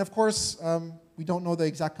 And of course, we don't know the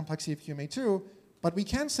exact complexity of QMA2. But we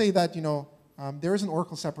can say that, you know, there is an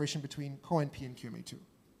oracle separation between CoNP and QMA2.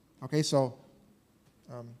 Okay, so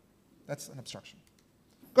that's an abstraction.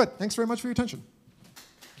 Good. Thanks very much for your attention.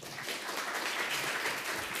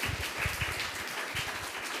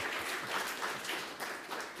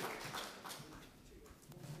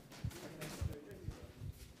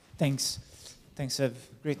 Thanks. Thanks, Ev.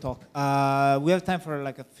 Great talk. We have time for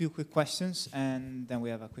like a few quick questions, and then we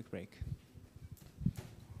have a quick break.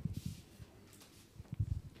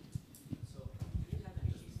 So, do you have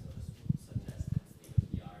any suggested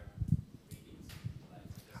state-of-the-art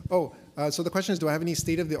readings? So the question is, do I have any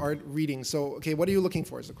state-of-the-art readings? So, okay, what are you looking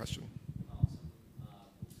for is the question.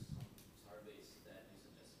 Surveys that you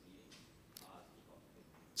suggest reading.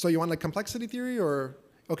 So you want like complexity theory or?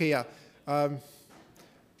 Okay, yeah.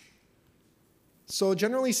 So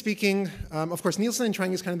generally speaking, of course, Nielsen and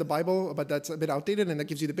Trang is kind of the Bible, but that's a bit outdated, and that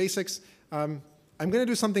gives you the basics. I'm going to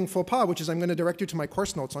do something faux pas, which is I'm going to direct you to my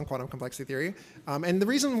course notes on quantum complexity theory. And the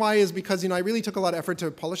reason why is because, you know, I really took a lot of effort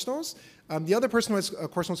to polish those. The other person who has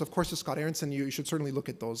course notes, of course, is Scott Aronson. You should certainly look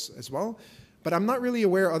at those as well. But I'm not really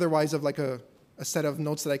aware otherwise of like a set of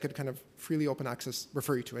notes that I could kind of freely open access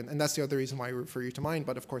refer you to. And that's the other reason why I refer you to mine.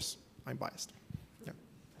 But of course, I'm biased.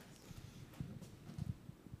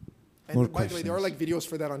 And by the way, there are like videos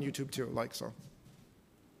for that on YouTube too, like so.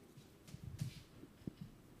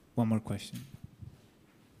 One more question.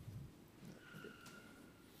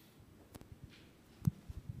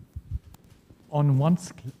 On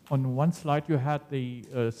one slide, you had the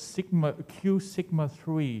Q sigma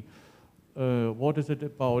 3. What is it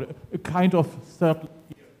about? A kind of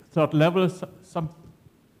third level.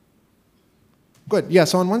 Good. Yeah.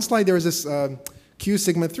 So on one slide, there is this. Q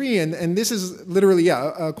sigma 3, and this is literally,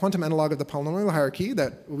 a quantum analog of the polynomial hierarchy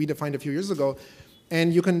that we defined a few years ago.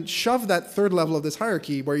 And you can shove that third level of this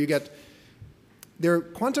hierarchy where you get, they're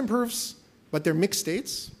quantum proofs, but they're mixed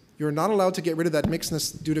states. You're not allowed to get rid of that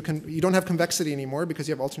mixedness due to, you don't have convexity anymore because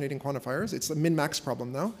you have alternating quantifiers. It's a min-max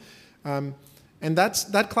problem now. And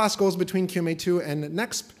that class goes between QMA2 and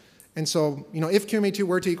NEXP. And so, you know, if QMA2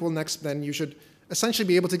 were to equal NEXP, then you should essentially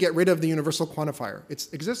be able to get rid of the universal quantifier. It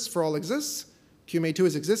exists for all exists. QMA2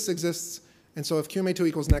 is exists, and so if QMA2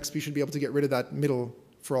 equals NEXP, you should be able to get rid of that middle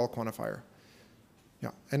for all quantifier. Yeah,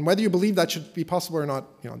 and whether you believe that should be possible or not,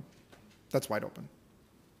 you know, that's wide open.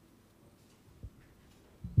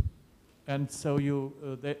 And so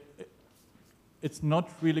it's not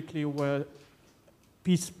really clear where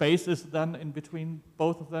P space is then in between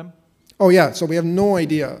both of them? Oh yeah, so we have no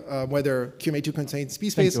idea whether QMA2 contains P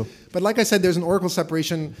space. But like I said, there's an oracle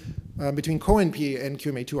separation between CoNP and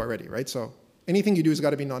QMA2 already, right? So anything you do has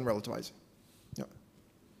got to be non-relativizing. Yeah.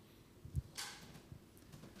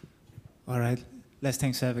 All right. Let's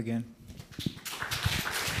thank Sev again.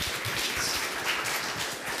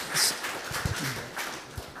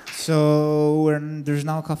 So there's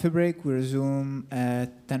now a coffee break. We resume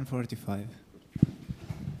at 10:45.